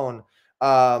Malone,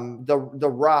 the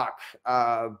Rock.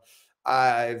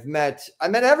 I met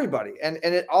everybody, and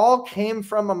it all came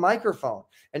from a microphone.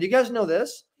 And you guys know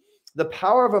this, the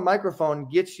power of a microphone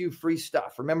gets you free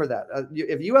stuff. Remember that.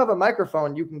 If you have a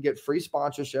microphone, you can get free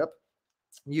sponsorship.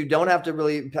 You don't have to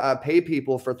really pay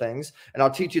people for things. And I'll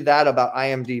teach you that about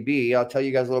IMDb. I'll tell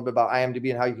you guys a little bit about IMDb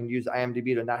and how you can use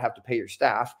IMDb to not have to pay your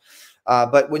staff.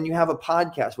 But when you have a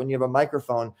podcast, when you have a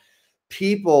microphone,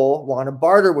 people want to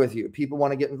barter with you. People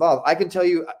want to get involved. I can tell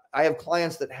you, I have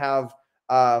clients that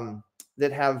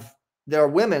there are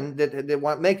women that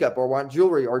want makeup or want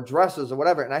jewelry or dresses or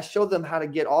whatever. And I show them how to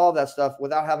get all that stuff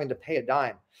without having to pay a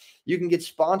dime. You can get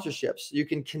sponsorships. You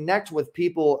can connect with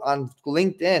people on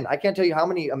LinkedIn. I can't tell you how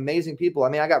many amazing people. I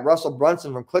mean, I got Russell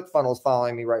Brunson from ClickFunnels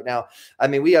following me right now. I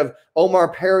mean, we have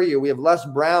Omar Perrier, we have Les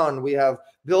Brown, we have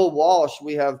Bill Walsh,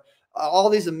 we have all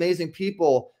these amazing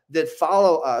people that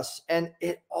follow us. And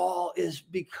it all is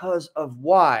because of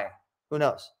why? Who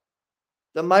knows?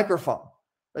 The microphone.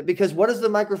 Right? Because what does the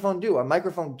microphone do? A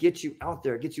microphone gets you out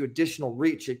there. It gets you additional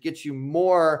reach. It gets you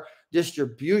more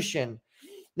distribution.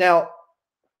 Now,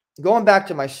 going back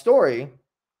to my story,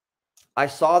 I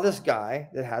saw this guy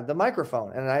that had the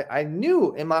microphone, and I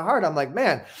knew in my heart, I'm like,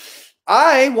 man,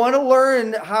 I want to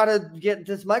learn how to get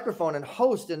this microphone and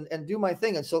host and do my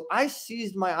thing. And so I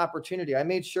seized my opportunity. I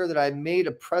made sure that I made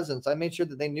a presence. I made sure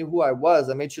that they knew who I was.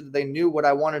 I made sure that they knew what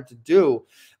I wanted to do.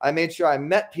 I made sure I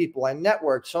met people, I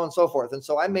networked, so on and so forth. And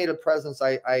so I made a presence.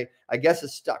 I guess it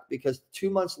stuck, because 2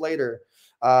 months later,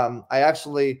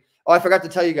 I forgot to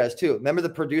tell you guys too. Remember the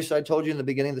producer I told you in the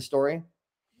beginning of the story?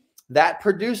 That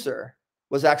producer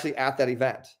was actually at that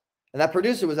event. And that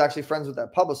producer was actually friends with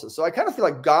that publicist. So I kind of feel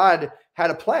like God had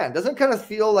a plan. Doesn't it kind of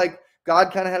feel like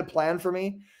God kind of had a plan for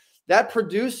me? That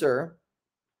producer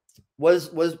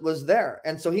was there.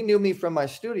 And so he knew me from my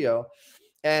studio.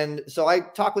 And so I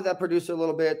talked with that producer a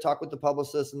little bit, talked with the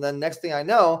publicist. And then next thing I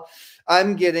know,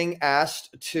 I'm getting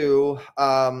asked to,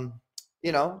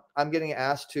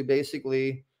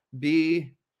 basically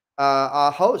be a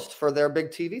host for their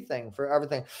big TV thing, for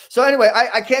everything. So anyway,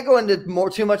 I can't go into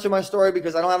too much of my story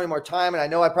because I don't have any more time. And I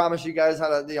know I promised you guys how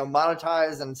to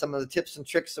monetize and some of the tips and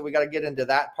tricks. So we got to get into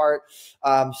that part.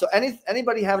 So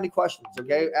anybody have any questions?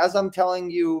 Okay, as I'm telling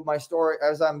you my story,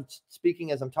 as I'm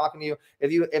speaking, as I'm talking to you,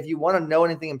 if you want to know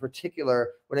anything in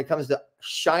particular when it comes to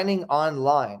shining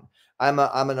online, I'm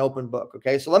an open book.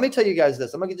 Okay. So let me tell you guys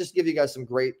this. I'm going to just give you guys some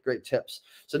great tips.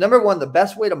 So number one, the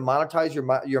best way to monetize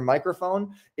your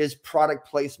microphone is product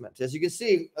placement. As you can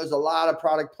see, there's a lot of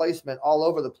product placement all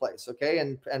over the place. Okay.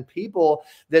 And people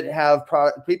that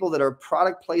are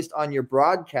product placed on your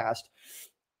broadcast,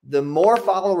 the more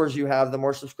followers you have, the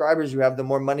more subscribers you have, the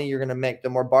more money you're going to make, the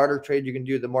more barter trade you can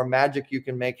do, the more magic you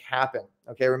can make happen.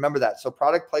 Okay, remember that. So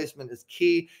product placement is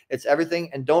key. It's everything.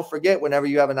 And don't forget, whenever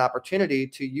you have an opportunity,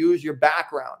 to use your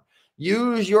background.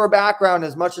 Use your background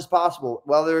as much as possible,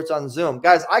 whether it's on Zoom.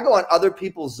 Guys, I go on other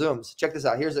people's Zooms. Check this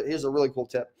out. Here's a really cool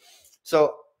tip.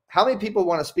 So how many people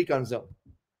want to speak on Zoom?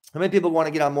 How many people want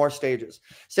to get on more stages?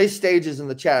 Say stages in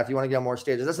the chat if you want to get on more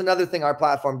stages. That's another thing our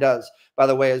platform does, by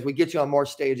the way, is we get you on more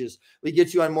stages. We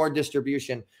get you on more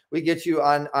distribution. We get you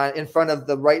on in front of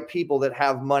the right people that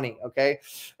have money, okay?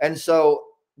 And so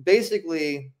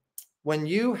basically, when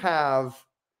you have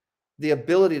the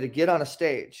ability to get on a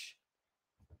stage,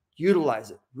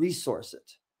 utilize it, resource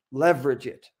it, leverage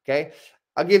it, okay?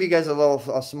 I'll give you guys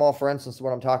a small, for instance, of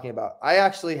what I'm talking about. I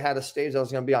actually had a stage I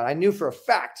was going to be on. I knew for a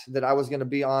fact that I was going to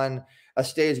be on a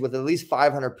stage with at least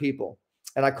 500 people.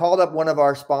 And I called up one of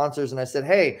our sponsors and I said,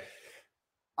 hey,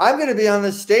 I'm going to be on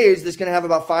this stage that's going to have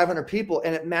about 500 people.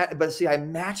 And but see, I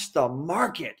matched the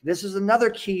market. This is another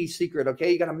key secret.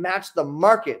 Okay. You got to match the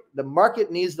market. The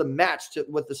market needs to match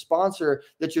with the sponsor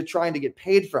that you're trying to get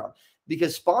paid from,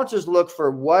 because sponsors look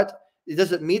for what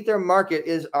does it meet their market,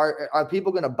 are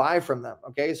people going to buy from them?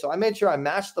 Okay. So I made sure I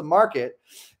matched the market,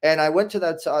 and I went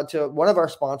to to one of our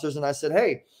sponsors and I said,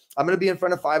 hey, I'm going to be in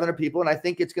front of 500 people and I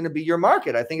think it's going to be your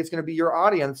market. I think it's going to be your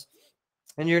audience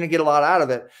and you're going to get a lot out of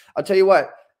it. I'll tell you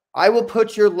what, I will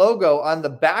put your logo on the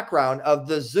background of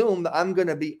the Zoom that I'm going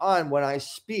to be on when I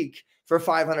speak for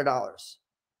 $500.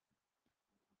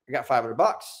 I got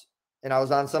 $500. And I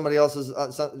was on somebody else's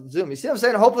Zoom. You see what I'm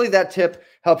saying? Hopefully that tip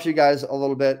helps you guys a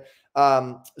little bit.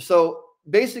 So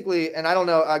basically, and I don't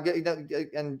know,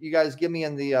 and you guys give me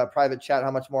in the private chat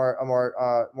how much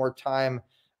more time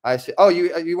I see. Oh,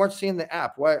 you weren't seeing the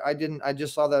app. Why? I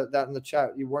just saw that in the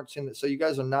chat. You weren't seeing it. So you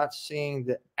guys are not seeing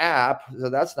the app. So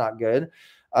that's not good.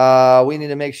 We need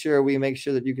to make sure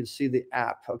that you can see the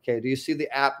app. Okay. Do you see the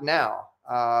app now?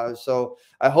 So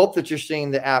I hope that you're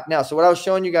seeing the app now. So what I was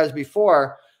showing you guys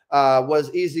before was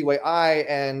eZWay.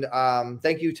 And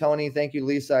thank you, Tony. Thank you,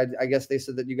 Lisa. I guess they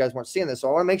said that you guys weren't seeing this. So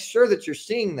I want to make sure that you're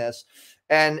seeing this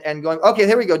and going, okay,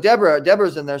 here we go.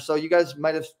 Deborah's in there. So you guys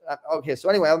might have, okay. So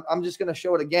anyway, I'm just going to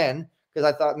show it again, because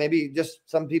I thought maybe just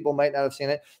some people might not have seen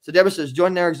it. So Deborah says,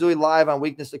 join Eric Zuley live on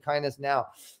Weakness to Kindness now.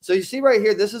 So you see right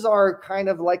here, this is our kind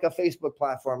of like a Facebook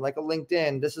platform, like a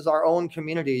LinkedIn. This is our own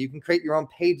community. You can create your own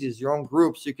pages, your own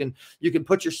groups. You can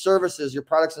put your services, your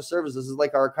products and services. This is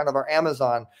like our kind of our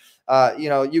Amazon.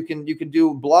 You can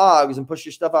do blogs and push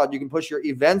your stuff out. You can push your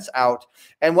events out.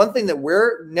 And one thing that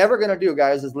we're never going to do,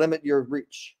 guys, is limit your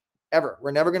reach. Ever.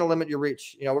 We're never going to limit your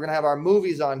reach. We're going to have our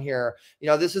movies on here.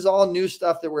 This is all new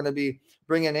stuff that we're going to be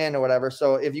bringing in or whatever.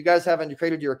 So if you guys haven't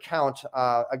created your account,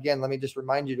 again, let me just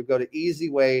remind you to go to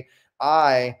eZWay.com,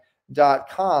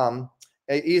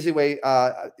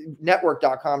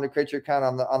 eZWayNetwork.com to create your account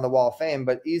on the Wall of Fame,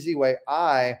 but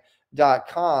eZWay.com.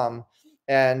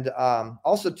 And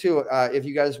also too, if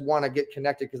you guys want to get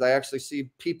connected, because I actually see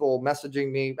people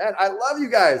messaging me, man, I love you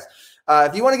guys.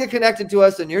 If you want to get connected to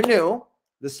us and you're new,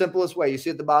 the simplest way, you see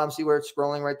at the bottom, see where it's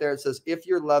scrolling right there? It says, if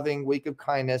you're loving Week of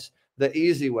Kindness, the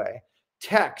eZWay,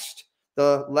 text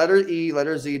the letter E,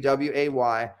 letter Z,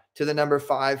 WAY to the number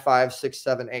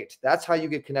 55678. That's how you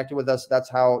get connected with us. That's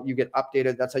how you get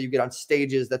updated. That's how you get on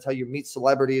stages. That's how you meet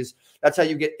celebrities. That's how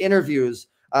you get interviews.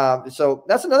 So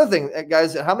that's another thing,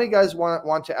 guys. How many guys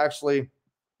want to actually,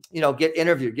 get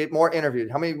interviewed, get more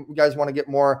interviewed? How many guys want to get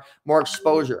more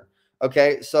exposure?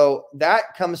 Okay. So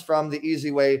that comes from the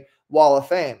eZWay Wall of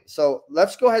Fame. So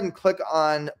let's go ahead and click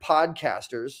on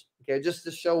podcasters. Okay, just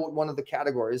to show one of the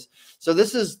categories. So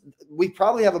we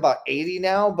probably have about 80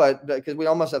 now, but because we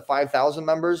almost have 5,000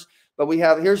 members, but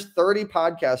here's 30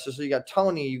 podcasters. So you got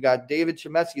Tony, you got David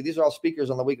Chemetsky. These are all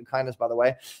speakers on the Week of Kindness, by the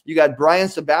way. You got Brian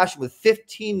Sebastian with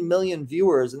 15 million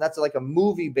viewers, and that's like a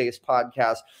movie-based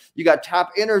podcast. You got Top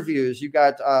Interviews. You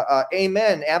got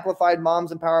Amen, Amplified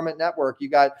Moms Empowerment Network. You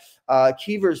got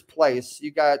Keever's Place. You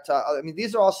got,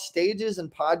 these are all stages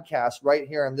and podcasts right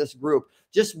here in this group.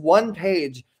 Just one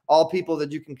page, all people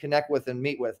that you can connect with and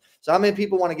meet with. So how many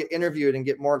people want to get interviewed and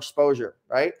get more exposure,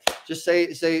 right? Just say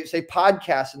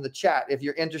podcast in the chat if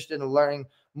you're interested in learning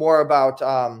more about,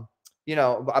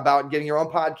 about getting your own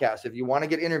podcast. If you want to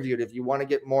get interviewed, if you want to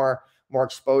get more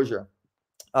exposure.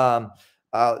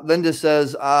 Linda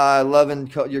says, I love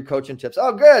your coaching tips.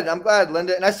 Oh, good. I'm glad,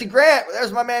 Linda. And I see Grant.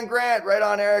 There's my man, Grant, right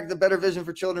on, Eric, the Better Vision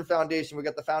for Children Foundation. We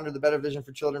got the founder of the Better Vision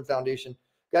for Children Foundation.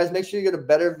 Guys, make sure you go to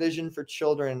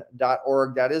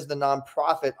bettervisionforchildren.org. That is the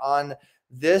nonprofit on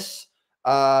this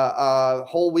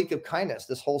whole Week of Kindness,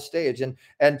 this whole stage. And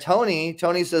Tony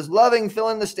says, loving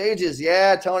filling the stages.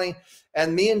 Yeah, Tony.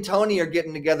 And me and Tony are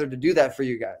getting together to do that for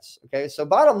you guys. Okay. So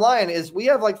bottom line is we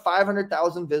have like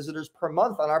 500,000 visitors per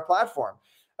month on our platform.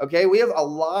 Okay. We have a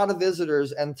lot of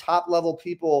visitors and top level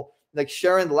people like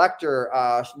Sharon Lecter,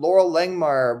 Laurel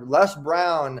Langmar, Les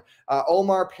Brown,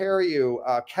 Omar Periu,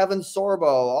 Kevin Sorbo,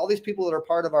 all these people that are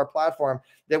part of our platform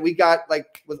that we got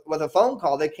like with a phone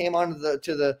call, they came onto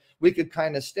the Week of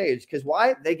Kindness stage. Because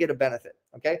why? They get a benefit.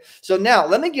 Okay. So now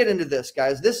let me get into this,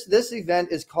 guys. This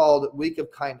event is called Week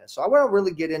of Kindness. So I want to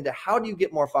really get into how do you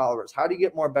get more followers? How do you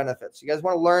get more benefits? You guys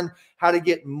want to learn how to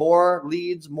get more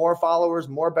leads, more followers,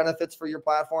 more benefits for your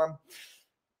platform?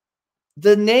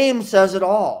 The name says it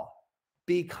all.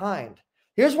 Be kind.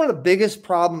 Here's one of the biggest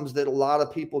problems that a lot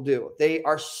of people do. They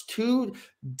are too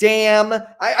damn,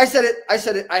 I said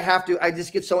it, I have to, I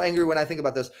just get so angry when I think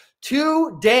about this.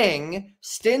 Too dang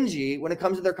stingy when it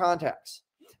comes to their contacts.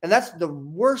 And that's the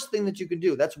worst thing that you can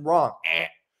do. That's wrong.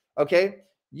 Okay.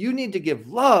 You need to give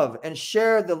love and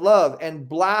share the love and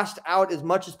blast out as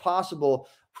much as possible.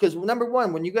 Because number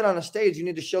one, when you get on a stage, you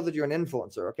need to show that you're an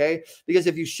influencer. Okay. Because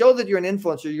if you show that you're an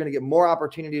influencer, you're going to get more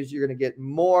opportunities. You're going to get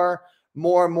more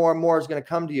is going to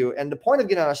come to you. And the point of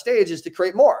getting on a stage is to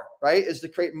create more, right? Is to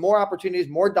create more opportunities,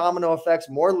 more domino effects,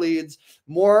 more leads,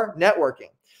 more networking.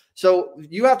 So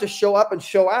you have to show up and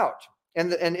show out.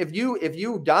 And if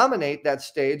you dominate that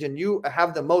stage and you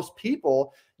have the most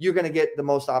people, you're going to get the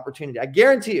most opportunity. I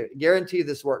guarantee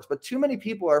this works. But too many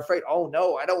people are afraid. Oh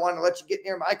no, I don't want to let you get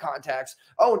near my contacts.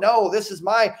 Oh no, this is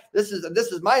my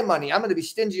money. I'm going to be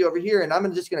stingy over here, and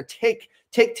I'm just going to take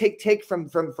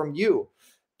from you.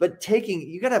 But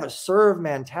you got to have a serve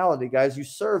mentality, guys. You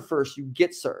serve first, you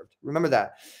get served. Remember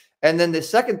that. And then the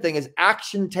second thing is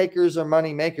action takers are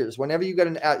money makers. Whenever you get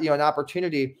an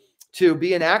opportunity to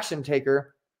be an action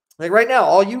taker, like right now,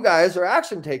 all you guys are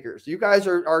action takers. You guys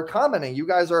are commenting. You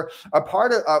guys are a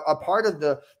part of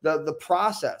the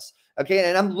process. Okay.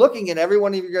 And I'm looking at every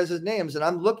one of you guys' names, and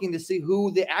I'm looking to see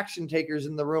who the action takers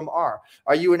in the room are.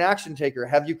 Are you an action taker?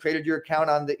 Have you created your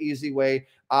account on the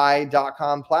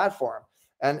eZWay.com platform?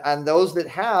 And those that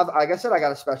have, like I said, I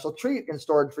got a special treat in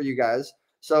store for you guys.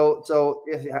 So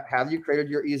have you created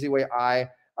your eZWay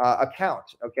account?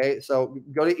 Okay, so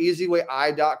go to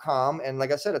eZWay.com, and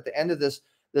like I said, at the end of this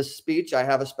speech, I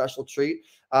have a special treat.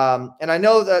 And I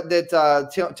know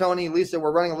that Tony, Lisa,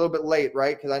 we're running a little bit late,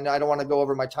 right? Because I don't want to go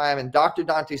over my time. And Dr.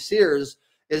 Dante Sears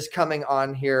is coming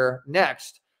on here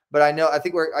next. But I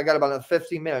think I got about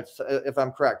 15 minutes, if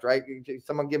I'm correct, right?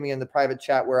 Someone give me in the private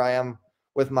chat where I am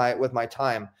with my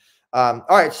time. All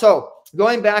right. So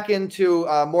going back into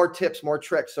more tips, more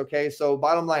tricks. Okay. So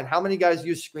bottom line, how many guys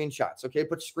use screenshots? Okay.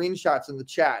 Put screenshots in the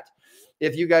chat.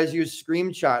 If you guys use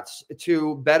screenshots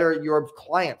to better your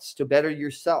clients, to better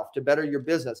yourself, to better your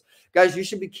business, guys, you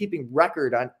should be keeping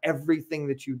record on everything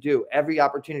that you do, every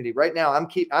opportunity. Right now, I'm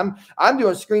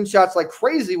doing screenshots like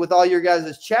crazy with all your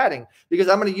guys chatting, because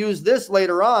I'm going to use this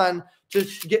later on to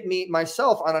get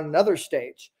myself on another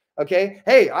stage. Okay.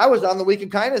 Hey, I was on the Week of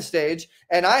Kindness stage,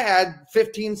 and I had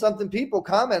 15 something people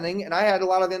commenting, and I had a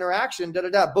lot of interaction,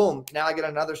 boom. Now I get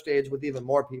another stage with even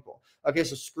more people. Okay.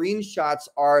 So screenshots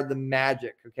are the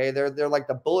magic. Okay. They're like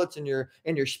the bullets in your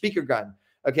speaker gun.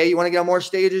 Okay. You want to get on more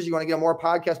stages. You want to get on more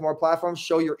podcasts, more platforms,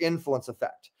 show your influence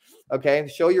effect. Okay.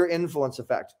 Show your influence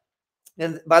effect.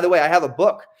 And by the way, I have a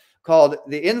book called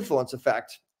The Influence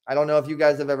Effect. I don't know if you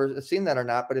guys have ever seen that or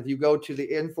not, but if you go to if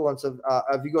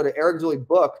you go to Eric Zuley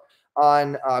book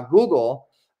on Google,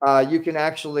 you can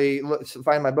actually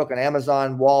find my book on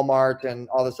Amazon, Walmart, and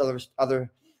all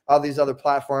these other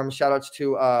platforms. Shout outs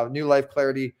to New Life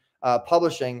Clarity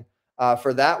Publishing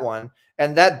for that one.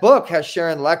 And that book has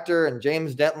Sharon Lecter and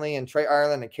James Dentley and Trey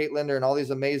Ireland and Kate Linder and all these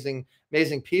amazing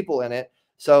people in it.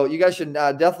 So you guys should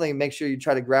definitely make sure you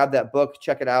try to grab that book,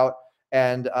 check it out,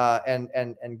 and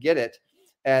get it.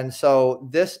 And so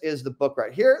this is the book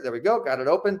right here. There we go. Got it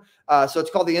open. So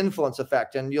it's called The Influence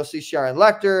Effect. And you'll see Sharon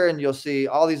Lecter, and you'll see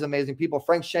all these amazing people.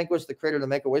 Frank Shankwitz, the creator of the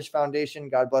Make-A-Wish Foundation.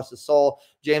 God bless his soul.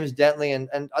 James Dentley,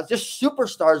 and just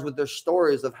superstars with their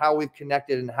stories of how we've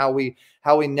connected and how we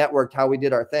networked, how we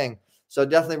did our thing. So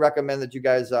definitely recommend that you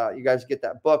guys get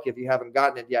that book if you haven't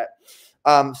gotten it yet.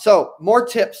 So more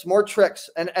tips, more tricks.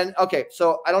 And okay,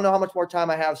 so I don't know how much more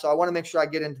time I have, so I want to make sure I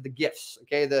get into the gifts.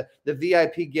 Okay. The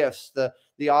VIP gifts, the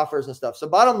offers and stuff. So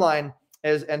bottom line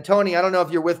is, and Tony, I don't know if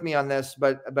you're with me on this,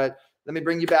 but let me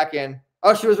bring you back in.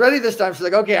 Oh, she was ready this time. She's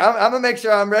like, okay, I'm gonna make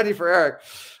sure I'm ready for Eric.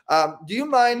 Do you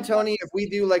mind, Tony, if we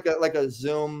do like a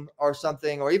Zoom or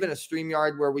something, or even a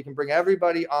StreamYard, where we can bring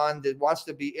everybody on that wants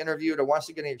to be interviewed or wants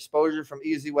to get any exposure from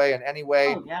eZWay in any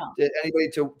way, anybody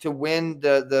to win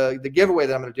the giveaway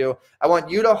that I'm going to do? I want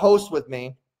you to host with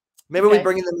me. Maybe we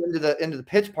bring them into the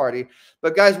pitch party.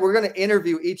 But guys, we're going to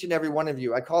interview each and every one of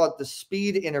you. I call it the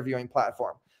speed interviewing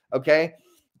platform. Okay.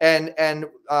 And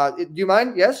do you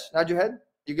mind? Yes. Nod your head.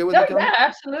 You good with me, Tony? Yeah,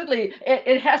 absolutely.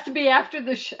 It has to be after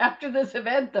this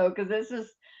event, though, because this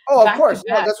is. Oh, of course.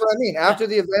 No, that's what I mean. After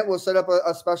the event, we'll set up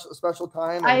a special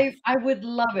time. I would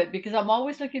love it, because I'm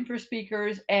always looking for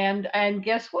speakers, and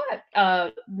guess what?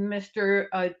 Mr.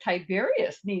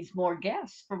 Tiberius needs more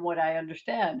guests, from what I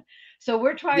understand. So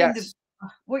we're trying to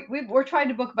we're trying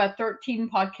to book about 13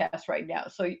 podcasts right now.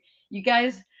 So you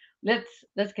guys,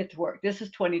 let's get to work. This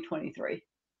is 2023.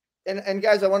 And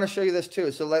guys, I want to show you this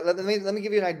too. So let me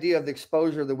give you an idea of the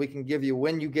exposure that we can give you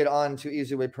when you get on to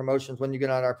eZWay Promotions, when you get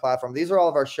on our platform. These are all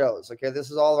of our shows. Okay. This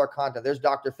is all of our content. There's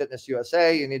Dr. Fitness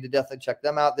USA. You need to definitely check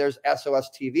them out. There's SOS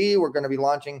TV. We're going to be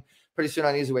launching pretty soon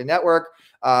on eZWay Network.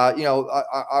 You know,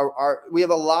 we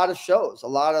have a lot of shows, a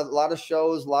lot of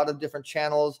shows, a lot of different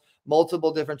channels,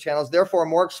 multiple different channels. Therefore,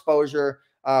 more exposure.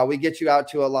 We get you out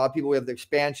to a lot of people. We have the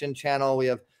expansion channel. We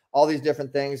have all these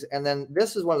different things. And then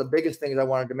this is one of the biggest things I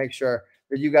wanted to make sure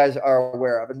that you guys are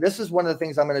aware of. And this is one of the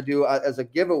things I'm going to do as a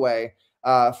giveaway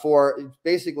for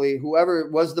basically whoever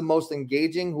was the most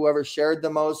engaging, whoever shared the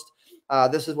most.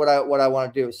 This is what I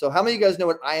want to do. So how many of you guys know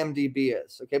what IMDb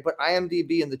is? Okay, put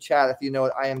IMDb in the chat if you know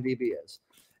what IMDb is.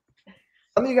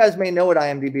 Some of you guys may know what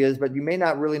IMDb is, but you may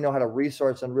not really know how to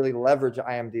resource and really leverage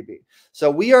IMDb. So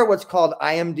we are what's called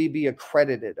IMDb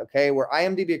accredited, okay? We're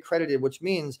IMDb accredited, which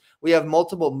means we have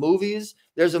multiple movies.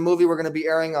 There's a movie we're going to be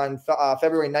airing on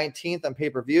February 19th on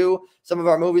pay-per-view. Some of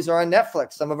our movies are on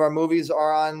Netflix. Some of our movies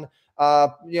are on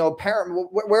you know,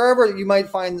 wherever you might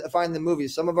find the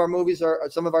movies. Some of our movies are,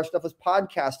 some of our stuff is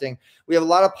podcasting. We have a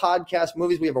lot of podcast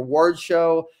movies. We have a award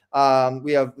show.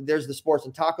 There's the Sports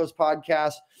and Tacos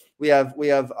podcast. We have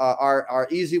our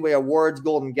eZWay Awards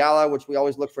Golden Gala, which we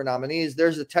always look for nominees.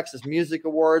 There's the Texas Music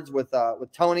Awards with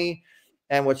Tony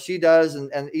and what she does,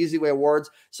 and eZWay Awards.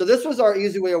 So this was our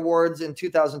eZWay Awards in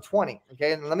 2020.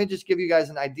 Okay, and let me just give you guys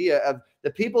an idea of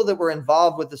the people that were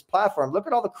involved with this platform. Look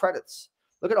at all the credits.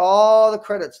 Look at all the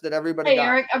credits that everybody got. Hey,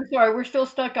 Eric, I'm sorry. We're still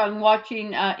stuck on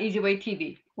watching eZWay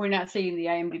TV. We're not seeing the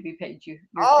IMDb page.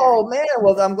 Oh, man.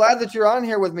 Well, I'm glad that you're on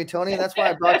here with me, Tony. And that's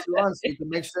why I brought you on, so you can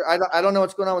make sure. I don't know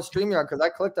what's going on with StreamYard because I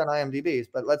clicked on IMDb's.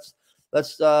 But let's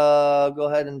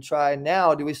go ahead and try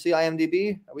now. Do we see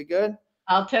IMDb? Are we good?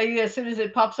 I'll tell you as soon as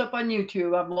it pops up on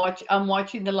YouTube. I'm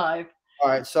watching the live. All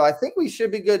right, so I think we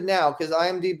should be good now because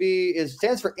IMDb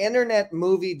stands for Internet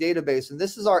Movie Database, and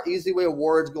this is our eZWay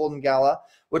Awards Golden Gala,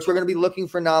 which we're going to be looking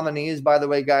for nominees. By the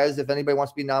way, guys, if anybody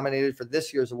wants to be nominated for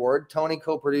this year's award, Tony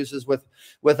co-produces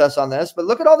with us on this. But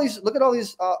look at all these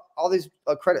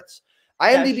credits.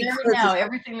 IMDb credits now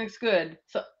everything looks good.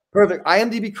 So perfect.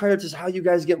 IMDb credits is how you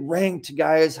guys get ranked,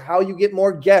 guys. How you get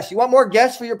more guests. You want more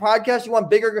guests for your podcast? You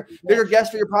want bigger guests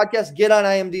for your podcast? Get on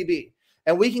IMDb.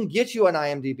 And we can get you on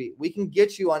IMDb. We can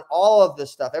get you on all of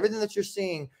this stuff. Everything that you're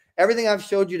seeing, everything I've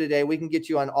showed you today, we can get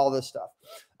you on all this stuff.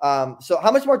 So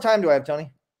how much more time do I have,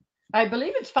 Tony? I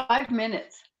believe it's 5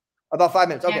 minutes. About 5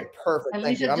 minutes. Okay, perfect. And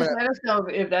Lisa, just let us know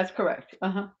if that's correct.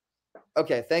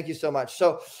 Okay, thank you so much.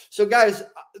 So guys,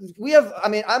 we have, I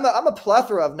mean, I'm a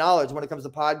plethora of knowledge when it comes to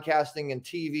podcasting and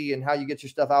TV and how you get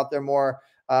your stuff out there more.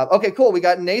 Okay, cool. We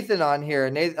got Nathan on here.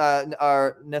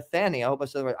 Nathani. I hope I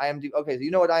said the right. IMDb. Okay, so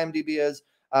you know what IMDb is.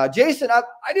 Jason, I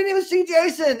didn't even see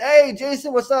Jason. Hey,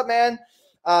 Jason, what's up, man?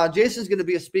 Jason's going to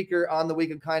be a speaker on the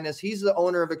Week of Kindness. He's the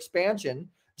owner of Expansion.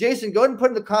 Jason, go ahead and put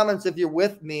in the comments if you're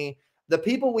with me. The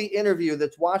people we interview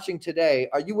that's watching today,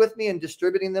 are you with me in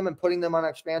distributing them and putting them on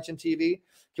Expansion TV?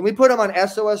 Can we put them on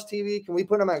SOS TV? Can we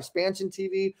put them on Expansion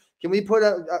TV? Can we put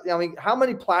I mean, how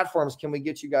many platforms can we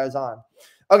get you guys on?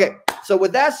 Okay, so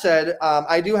with that said,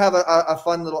 I do have a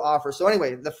fun little offer. So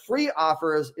anyway, the free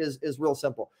offer is real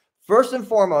simple. First and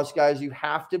foremost, guys, you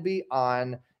have to be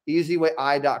on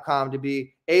eZWay.com to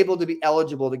be able to be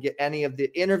eligible to get any of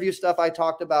the interview stuff I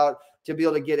talked about, to be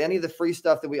able to get any of the free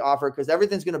stuff that we offer, because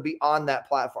everything's going to be on that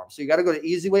platform. So you got to go to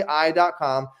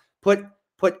eZWay.com, put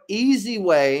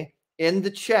eZWay in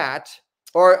the chat,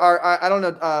 or I don't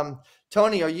know.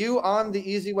 Tony, are you on the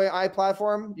eZWay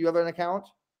platform? Do you have an account?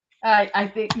 I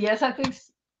think, yes, I think.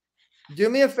 Do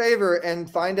me a favor and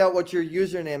find out what your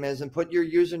username is and put your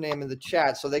username in the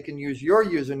chat so they can use your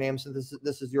username since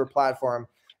this is your platform.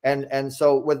 And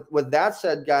so with that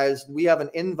said, guys, we have an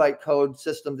invite code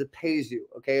system that pays you.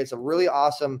 Okay, it's a really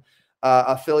awesome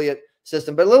affiliate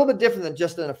system, but a little bit different than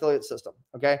just an affiliate system.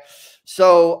 Okay,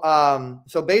 so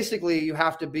basically you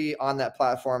have to be on that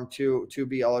platform to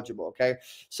be eligible. Okay,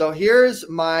 so here's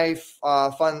my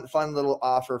fun little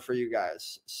offer for you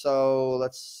guys. So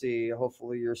let's see,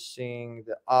 hopefully you're seeing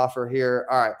the offer here.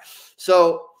 All right,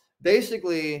 so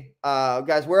basically,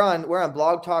 guys, we're on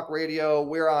Blog Talk Radio,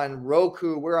 we're on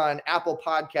Roku, we're on Apple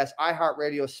Podcasts,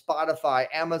 iHeartRadio, Spotify,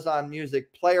 Amazon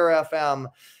Music, Player FM,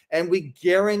 and we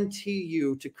guarantee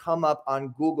you to come up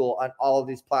on Google on all of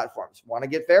these platforms. Want to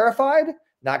get verified?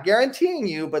 Not guaranteeing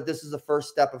you, but this is the first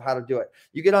step of how to do it.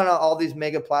 You get on all these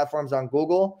mega platforms on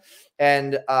Google,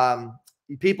 and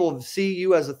people see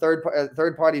you as a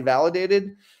third party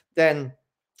validated, then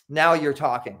now you're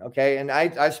talking, okay? And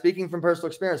I'm speaking from personal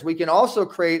experience. We can also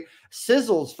create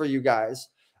sizzles for you guys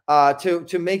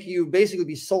to make you basically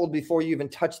be sold before you even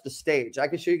touch the stage. I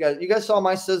can show you guys. You guys saw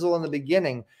my sizzle in the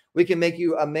beginning. We can make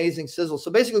you amazing sizzle.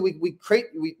 So basically,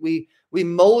 we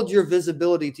mold your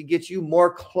visibility to get you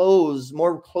more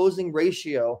closing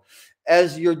ratio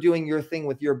as you're doing your thing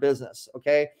with your business.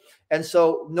 Okay. And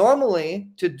so normally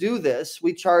to do this,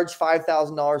 we charge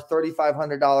 $5,000,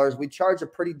 $3,500. We charge a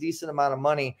pretty decent amount of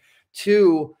money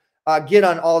to get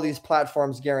on all these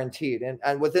platforms guaranteed.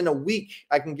 And within a week,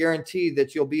 I can guarantee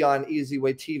that you'll be on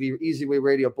eZWay TV, eZWay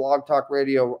Radio, Blog Talk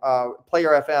Radio,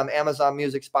 Player FM, Amazon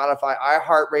Music, Spotify,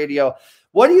 iHeartRadio.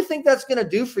 What do you think that's going to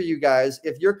do for you guys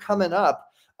if you're coming up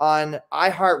on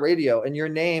iHeartRadio and your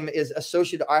name is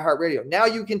associated to iHeartRadio? Now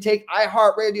you can take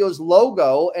iHeartRadio's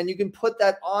logo and you can put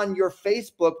that on your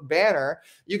Facebook banner.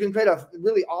 You can create a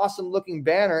really awesome looking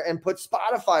banner and put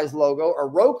Spotify's logo or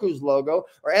Roku's logo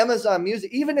or Amazon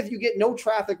Music. Even if you get no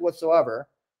traffic whatsoever,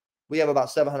 we have about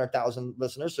 700,000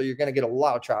 listeners, so you're going to get a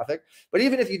lot of traffic. But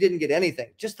even if you didn't get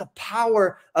anything, just the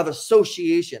power of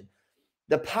association.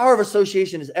 The power of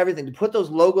association is everything. To put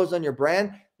those logos on your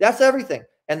brand, that's everything.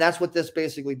 And that's what this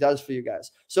basically does for you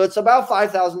guys. So it's about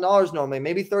 $5,000 normally,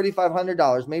 maybe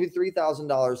 $3,500, maybe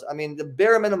 $3,000. I mean, the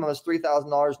bare minimum is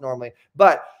 $3,000 normally.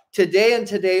 But today and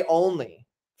today only,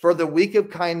 for the week of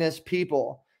kindness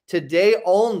people, today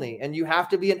only, and you have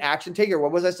to be an action taker.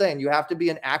 What was I saying? You have to be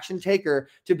an action taker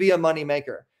to be a money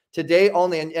maker. Today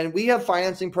only. And we have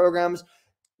financing programs.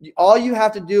 All you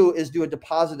have to do is do a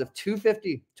deposit of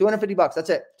 $250 bucks. That's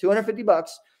it. $250.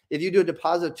 If you do a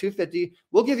deposit of $250,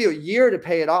 we'll give you a year to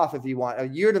pay it off if you want, a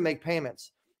year to make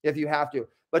payments if you have to.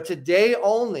 But today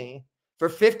only, for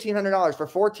 $1,500, for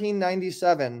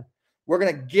 $1,497, we're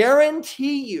going to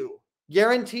guarantee you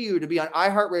to be on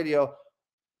iHeartRadio,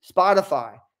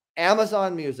 Spotify,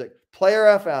 Amazon Music,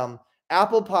 Player FM,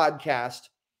 Apple Podcast.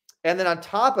 And then on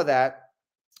top of that,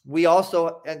 we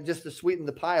also, and just to sweeten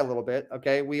the pie a little bit,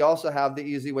 okay, we also have the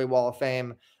eZWay Wall of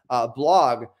Fame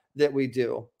blog that we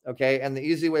do. Okay. And the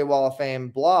eZWay Wall of Fame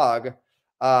blog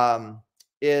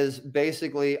is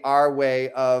basically our way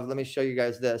of, let me show you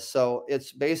guys this. So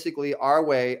it's basically our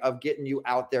way of getting you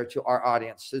out there to our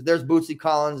audience. So there's Bootsy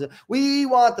Collins. We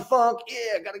want the funk.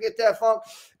 Yeah, got to get that funk.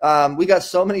 We got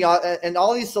so many, and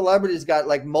all these celebrities got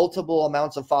like multiple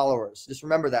amounts of followers. Just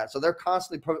remember that. So they're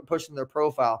constantly pushing their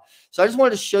profile. So I just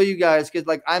wanted to show you guys, because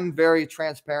like I'm very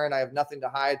transparent. I have nothing to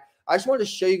hide. I just wanted to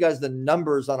show you guys the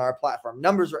numbers on our platform.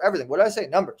 Numbers are everything. What did I say?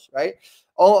 Numbers, right?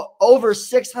 Oh, over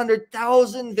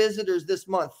 600,000 visitors this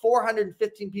month.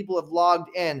 415 people have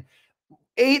logged in.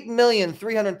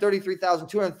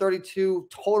 8,333,232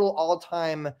 total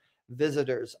all-time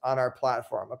visitors on our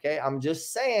platform. Okay. I'm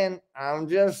just saying,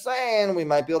 we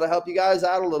might be able to help you guys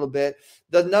out a little bit.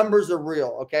 The numbers are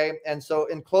real. Okay. And so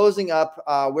in closing up,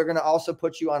 we're going to also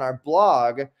put you on our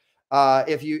blog.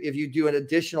 If you do an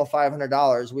additional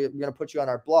 $500, we're going to put you on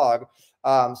our blog.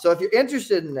 So if you're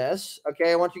interested in this,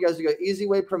 okay, I want you guys to go to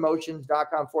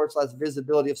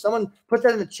eZWayPromotions.com/visibility. If someone put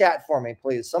that in the chat for me,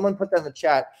 please. Someone put that in the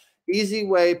chat.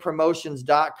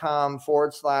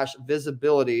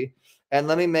 eZWayPromotions.com/visibility. And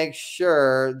let me make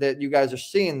sure that you guys are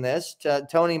seeing this.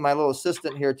 Tony, my little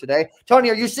assistant here today. Tony,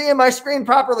 are you seeing my screen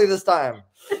properly this time?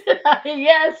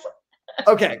 Yes.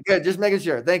 Okay, good. Just making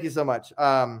sure. Thank you so much.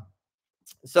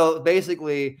 So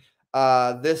basically,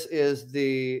 this is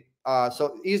the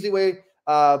so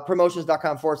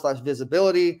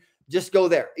eZWayPromotions.com/visibility. Just go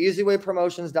there.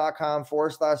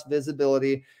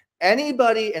 eZWayPromotions.com/visibility.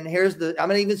 Anybody, and here's the, I'm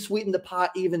gonna even sweeten the pot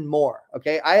even more.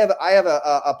 Okay, I have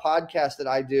a podcast that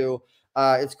I do.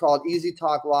 It's called Easy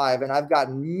Talk Live, and I've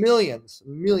gotten millions,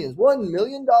 $1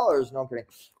 million. No, I'm kidding.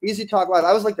 Easy Talk Live.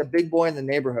 I was like the big boy in the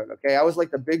neighborhood. Okay, I was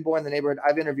like the big boy in the neighborhood.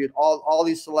 I've interviewed all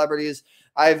these celebrities.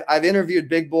 I've interviewed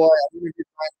Big Boy.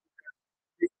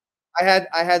 I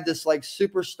had this like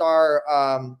superstar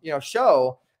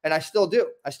show, and I still do.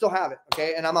 I still have it.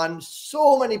 Okay, and I'm on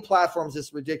so many platforms.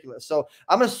 It's ridiculous. So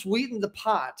I'm gonna sweeten the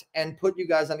pot and put you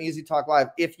guys on Easy Talk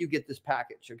Live if you get this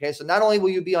package. Okay, so not only will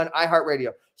you be on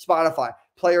iHeartRadio, Spotify,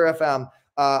 Player FM,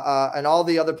 and all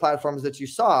the other platforms that you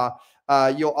saw,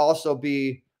 you'll also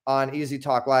be on Easy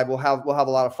Talk Live. We'll have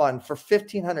a lot of fun for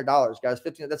 $1,500, guys.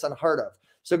 That's unheard of.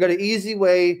 So go to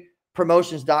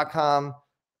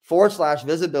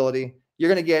eZWayPromotions.com/visibility. You're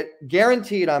going to get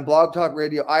guaranteed on Blog Talk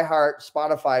Radio, iHeart,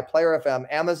 Spotify, Player FM,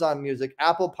 Amazon Music,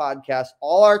 Apple Podcasts.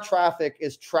 All our traffic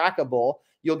is trackable.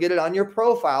 You'll get it on your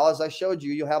profile. As I showed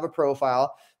you, you'll have a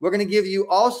profile. We're going to give you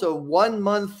also 1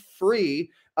 month free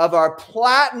of our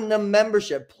platinum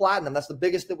membership. Platinum, that's the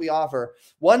biggest that we offer.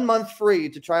 1 month free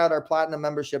to try out our platinum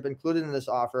membership included in this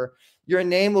offer. Your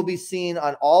name will be seen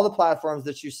on all the platforms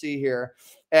that you see here.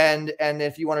 And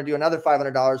if you want to do another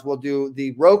 $500, we'll do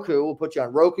the Roku. We'll put you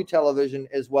on Roku television,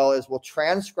 as well as we'll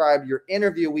transcribe your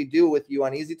interview we do with you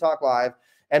on Easy Talk Live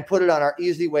and put it on our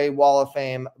eZWay Wall of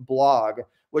Fame blog,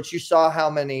 which you saw how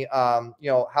many,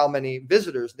 how many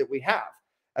visitors that we have.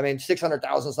 I mean,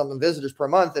 600,000 something visitors per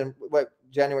month. And what,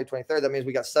 January 23rd, that means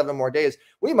we got 7 more days.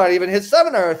 We might even hit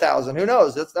 700,000. Who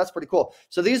knows? That's pretty cool.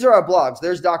 So these are our blogs.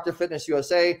 There's Dr. Fitness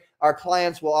USA. Our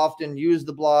clients will often use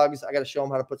the blogs. I got to show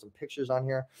them how to put some pictures on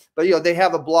here. But, they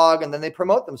have a blog and then they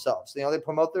promote themselves. They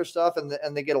promote their stuff and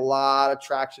they get a lot of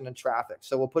traction and traffic.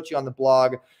 So we'll put you on the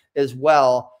blog as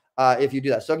well if you do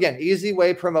that. So again,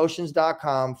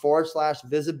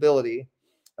 eZWaypromotions.com/visibility.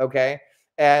 Okay.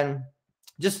 And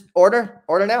just order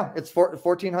now. It's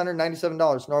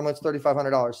 $1,497. Normally it's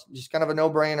 $3,500. Just kind of a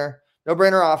no-brainer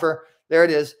offer. There it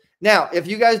is. Now, if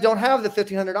you guys don't have the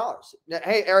 $1,500,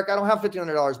 hey, Eric, I don't have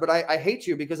 $1,500, but I hate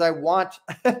you because I want,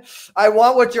 I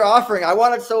want what you're offering. I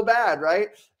want it so bad, right?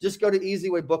 Just go to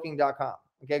eZWayBooking.com.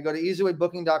 Okay. Go to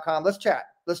eZWayBooking.com. Let's chat.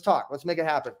 Let's talk. Let's make it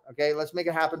happen. Okay. Let's make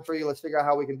it happen for you. Let's figure out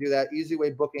how we can do that.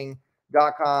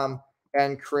 eZWayBooking.com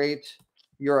and create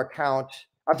your account.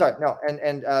 I'm sorry, no,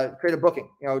 and create a booking.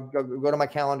 Go to my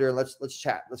calendar and let's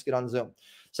chat. Let's get on Zoom.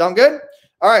 Sound good?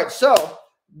 All right. So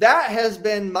that has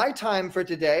been my time for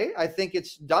today. I think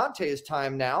it's Dante's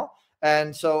time now.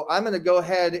 And so I'm going to go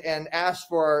ahead and ask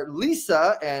for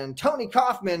Lisa and Tony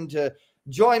Kaufman to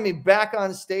join me back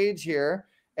on stage here.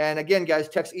 And again, guys,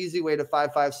 text eZWay to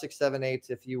 55678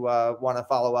 if you want to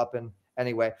follow up in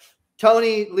any way.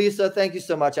 Tony, Lisa, thank you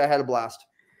so much. I had a blast.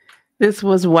 This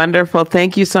was wonderful.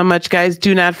 Thank you so much, guys.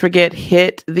 Do not forget,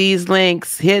 hit these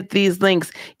links,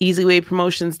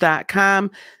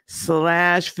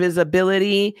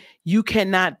 eZWayPromotions.com/visibility. You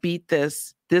cannot beat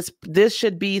this. This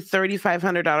should be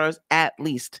 $3,500 at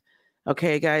least.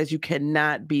 Okay, guys, you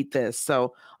cannot beat this.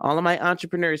 So all of my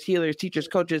entrepreneurs, healers, teachers,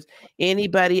 coaches,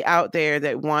 anybody out there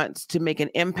that wants to make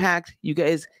an impact, you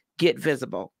guys get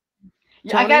visible.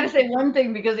 Yeah, I got to say one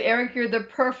thing, because Eric, you're the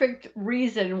perfect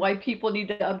reason why people need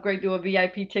to upgrade to a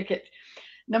VIP ticket.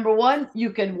 Number one,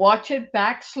 you can watch it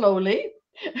back slowly.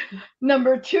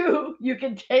 Number two, you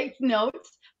can take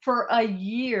notes for a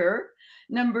year.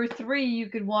 Number three, you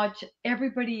can watch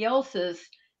everybody else's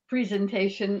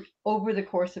presentation over the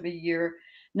course of a year.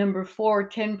 Number four,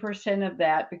 10% of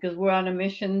that, because we're on a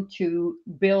mission to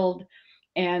build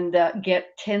and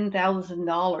get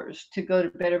 $10,000 to go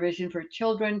to Better Vision for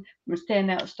Children, from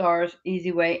Standout Stars,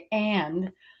 eZWay, and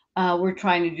we're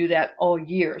trying to do that all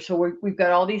year. So we've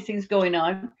got all these things going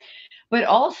on. But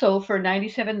also for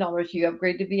 $97, you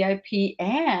upgrade to VIP,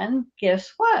 and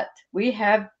guess what? We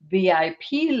have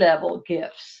VIP level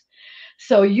gifts.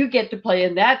 So you get to play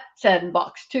in that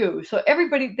sandbox too. So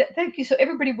everybody, thank you. So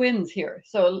everybody wins here.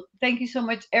 So thank you so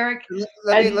much, Eric.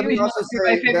 Let me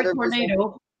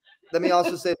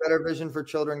also say Better Vision for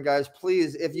Children, guys.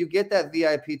 Please, if you get that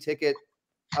VIP ticket,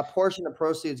 a portion of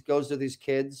proceeds goes to these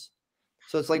kids.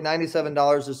 So it's like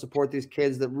 $97 to support these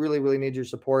kids that really, really need your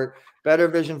support. Better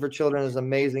Vision for Children is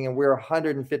amazing, and we're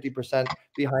 150%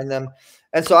 behind them.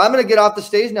 And so I'm going to get off the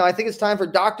stage now. I think it's time for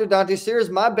Dr. Dante Sears,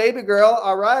 my baby girl.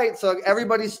 All right. So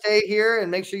everybody stay here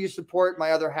and make sure you support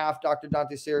my other half, Dr.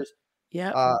 Dante Sears.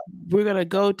 Yeah, we're going to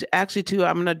go to I'm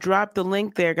going to drop the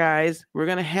link there, guys. We're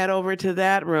going to head over to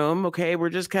that room. Okay. We're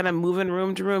just kind of moving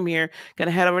room to room here. Going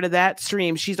to head over to that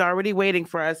stream. She's already waiting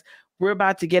for us. We're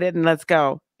about to get it, and let's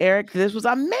go. Eric, this was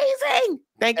amazing.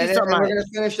 Thank you so much. We're going to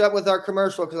finish up with our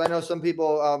commercial, because I know some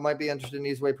people might be interested in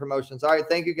eZWay promotions. All right.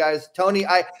 Thank you, guys. Tony,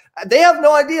 they have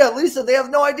no idea. Lisa, they have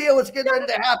no idea what's getting ready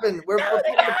to happen. We're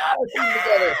putting the power team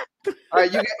together. All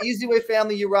right. You got eZWay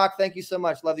family. You rock. Thank you so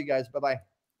much. Love you guys. Bye-bye.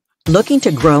 Looking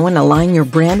to grow and align your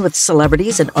brand with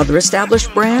celebrities and other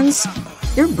established brands?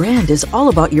 Your brand is all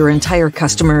about your entire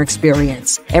customer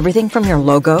experience. Everything from your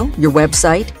logo, your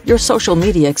website, your social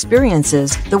media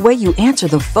experiences, the way you answer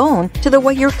the phone, to the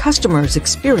way your customers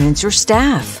experience your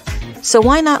staff. So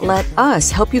why not let us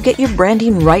help you get your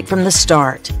branding right from the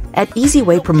start? At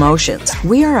eZWay Promotions,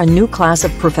 we are a new class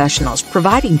of professionals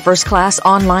providing first-class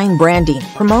online branding,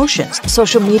 promotions,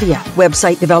 social media,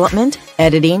 website development,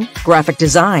 editing, graphic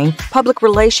design, public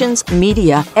relations,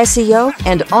 media, SEO,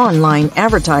 and online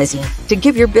advertising to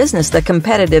give your business the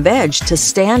competitive edge to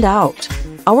stand out.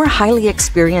 Our highly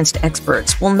experienced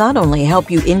experts will not only help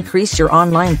you increase your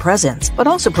online presence, but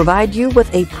also provide you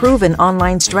with a proven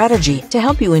online strategy to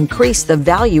help you increase the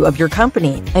value of your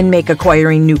company and make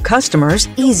acquiring new customers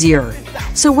easier.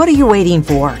 So what are you waiting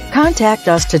for? Contact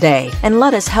us today and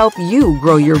let us help you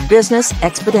grow your business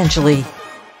exponentially.